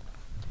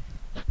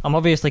 I'm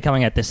obviously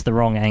coming at this the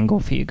wrong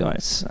angle for you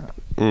guys.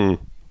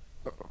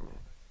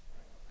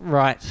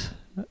 Right.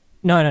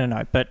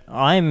 No. But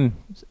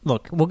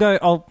look, we'll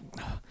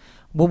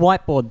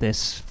whiteboard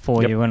this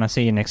for Yep. you when I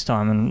see you next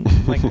time,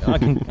 and like I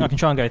can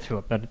try and go through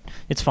it, but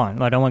it's fine.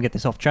 I don't want to get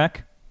this off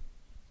track.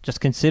 Just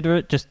consider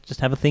it. Just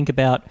have a think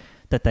about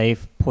that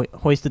they've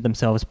hoisted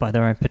themselves by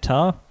their own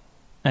petard,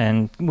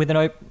 and with an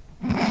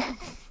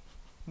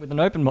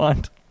open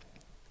mind,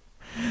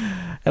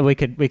 and we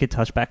could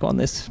touch back on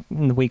this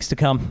in the weeks to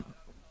come.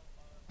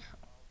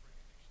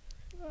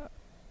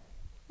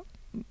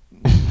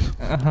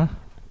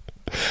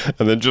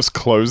 And then just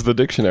close the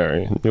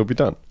dictionary and you'll be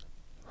done.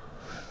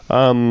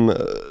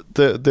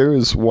 There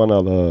is one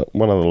other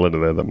letter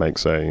there that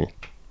makes a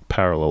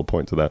parallel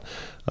point to that.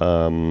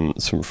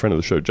 It's from a friend of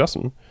the show,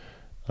 Justin.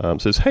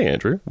 Says, "Hey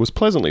Andrew, was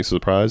pleasantly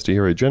surprised to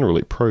hear a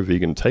generally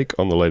pro-vegan take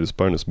on the latest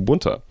bonus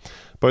bunta.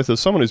 Both as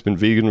someone who's been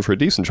vegan for a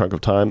decent chunk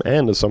of time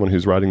and as someone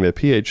who's writing their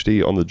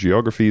PhD on the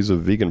geographies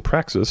of vegan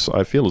praxis,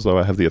 I feel as though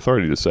I have the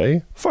authority to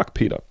say, fuck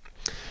PETA.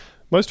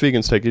 Most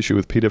vegans take issue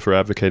with PETA for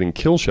advocating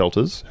kill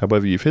shelters.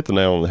 However, you've hit the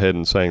nail on the head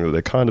in saying that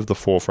they're kind of the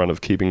forefront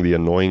of keeping the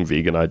annoying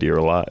vegan idea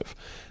alive.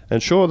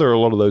 And sure, there are a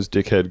lot of those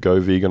dickhead go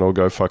vegan or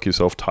go fuck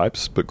yourself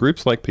types, but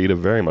groups like PETA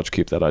very much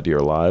keep that idea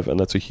alive, and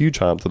that's a huge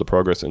harm to the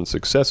progress and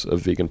success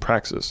of vegan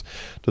praxis,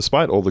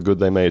 despite all the good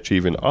they may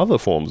achieve in other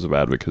forms of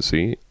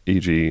advocacy,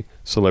 e.g.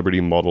 celebrity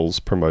models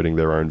promoting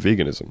their own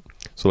veganism.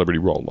 Celebrity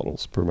role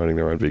models promoting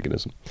their own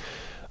veganism.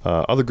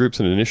 Other groups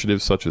and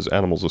initiatives such as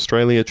Animals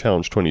Australia,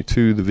 Challenge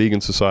 22, the Vegan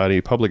Society,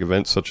 public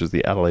events such as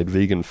the Adelaide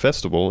Vegan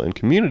Festival, and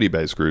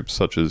community-based groups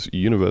such as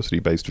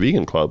university-based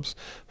vegan clubs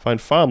find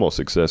far more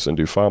success and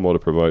do far more to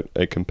promote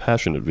a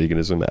compassionate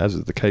veganism, as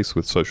is the case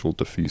with social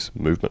diffuse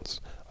movements.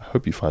 I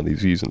hope you find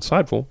these views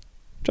insightful.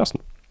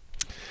 Justin.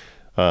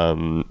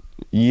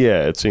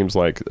 Yeah, it seems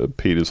like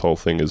Peter's whole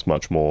thing is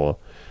much more,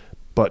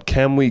 but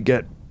can we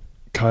get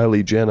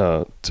Kylie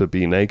Jenner to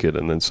be naked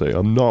and then say,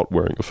 I'm not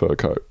wearing a fur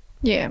coat?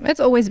 Yeah, it's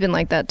always been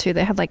like that too.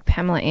 They had like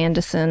Pamela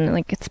Anderson.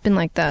 Like it's been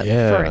like that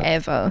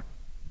forever.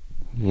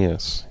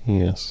 Yes.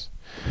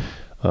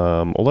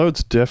 Although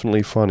it's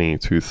definitely funny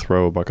to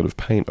throw a bucket of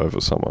paint over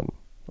someone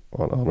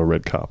on a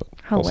red carpet.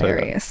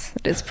 Hilarious.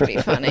 It is pretty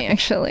funny,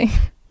 actually.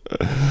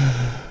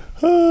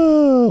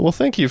 Well,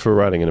 thank you for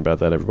writing in about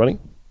that, everybody.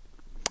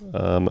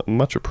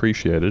 Much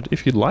appreciated.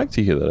 If you'd like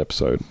to hear that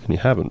episode, and you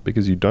haven't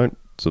because you don't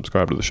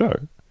subscribe to the show,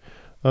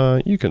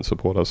 you can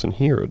support us and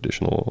hear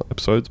additional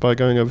episodes by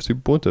going over to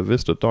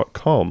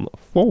buntavista.com/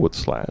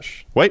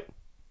 Wait,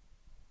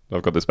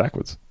 I've got this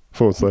backwards. /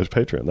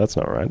 Patreon. That's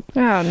not right.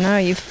 Oh no,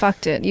 you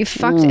fucked it. You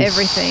fucked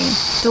everything.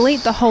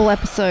 Delete the whole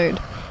episode.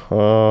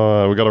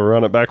 We got to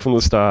run it back from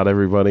the start,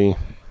 everybody.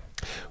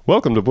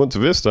 Welcome to Bunta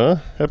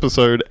Vista,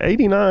 episode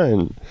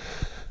 89.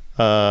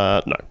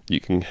 No, you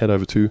can head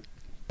over to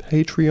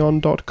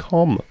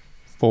patreon.com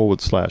 /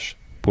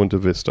 Bunta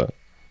Vista.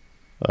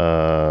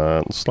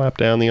 Slap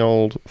down the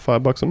old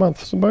 $5 a month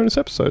for some bonus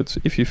episodes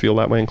if you feel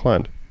that way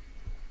inclined.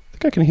 I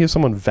think I can hear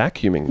someone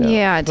vacuuming now.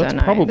 Yeah, I don't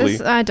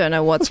know. I don't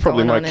know what's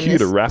probably going my on cue in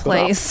to this wrap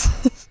place.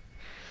 it up.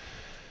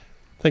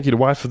 Thank you to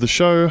wife of the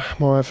show,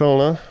 my wife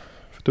Eleanor,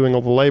 for doing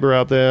all the labor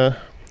out there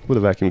with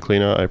a vacuum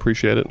cleaner. I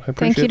appreciate it. I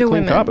appreciate the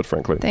clean carpet,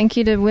 frankly. Thank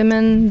you to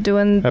women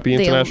doing Happy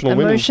the International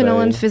Women's emotional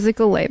Day. and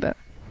physical labor.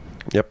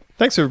 Yep.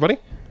 Thanks, everybody.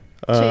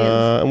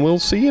 Cheers. And we'll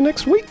see you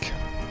next week.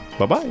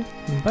 Bye-bye.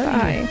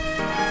 Bye.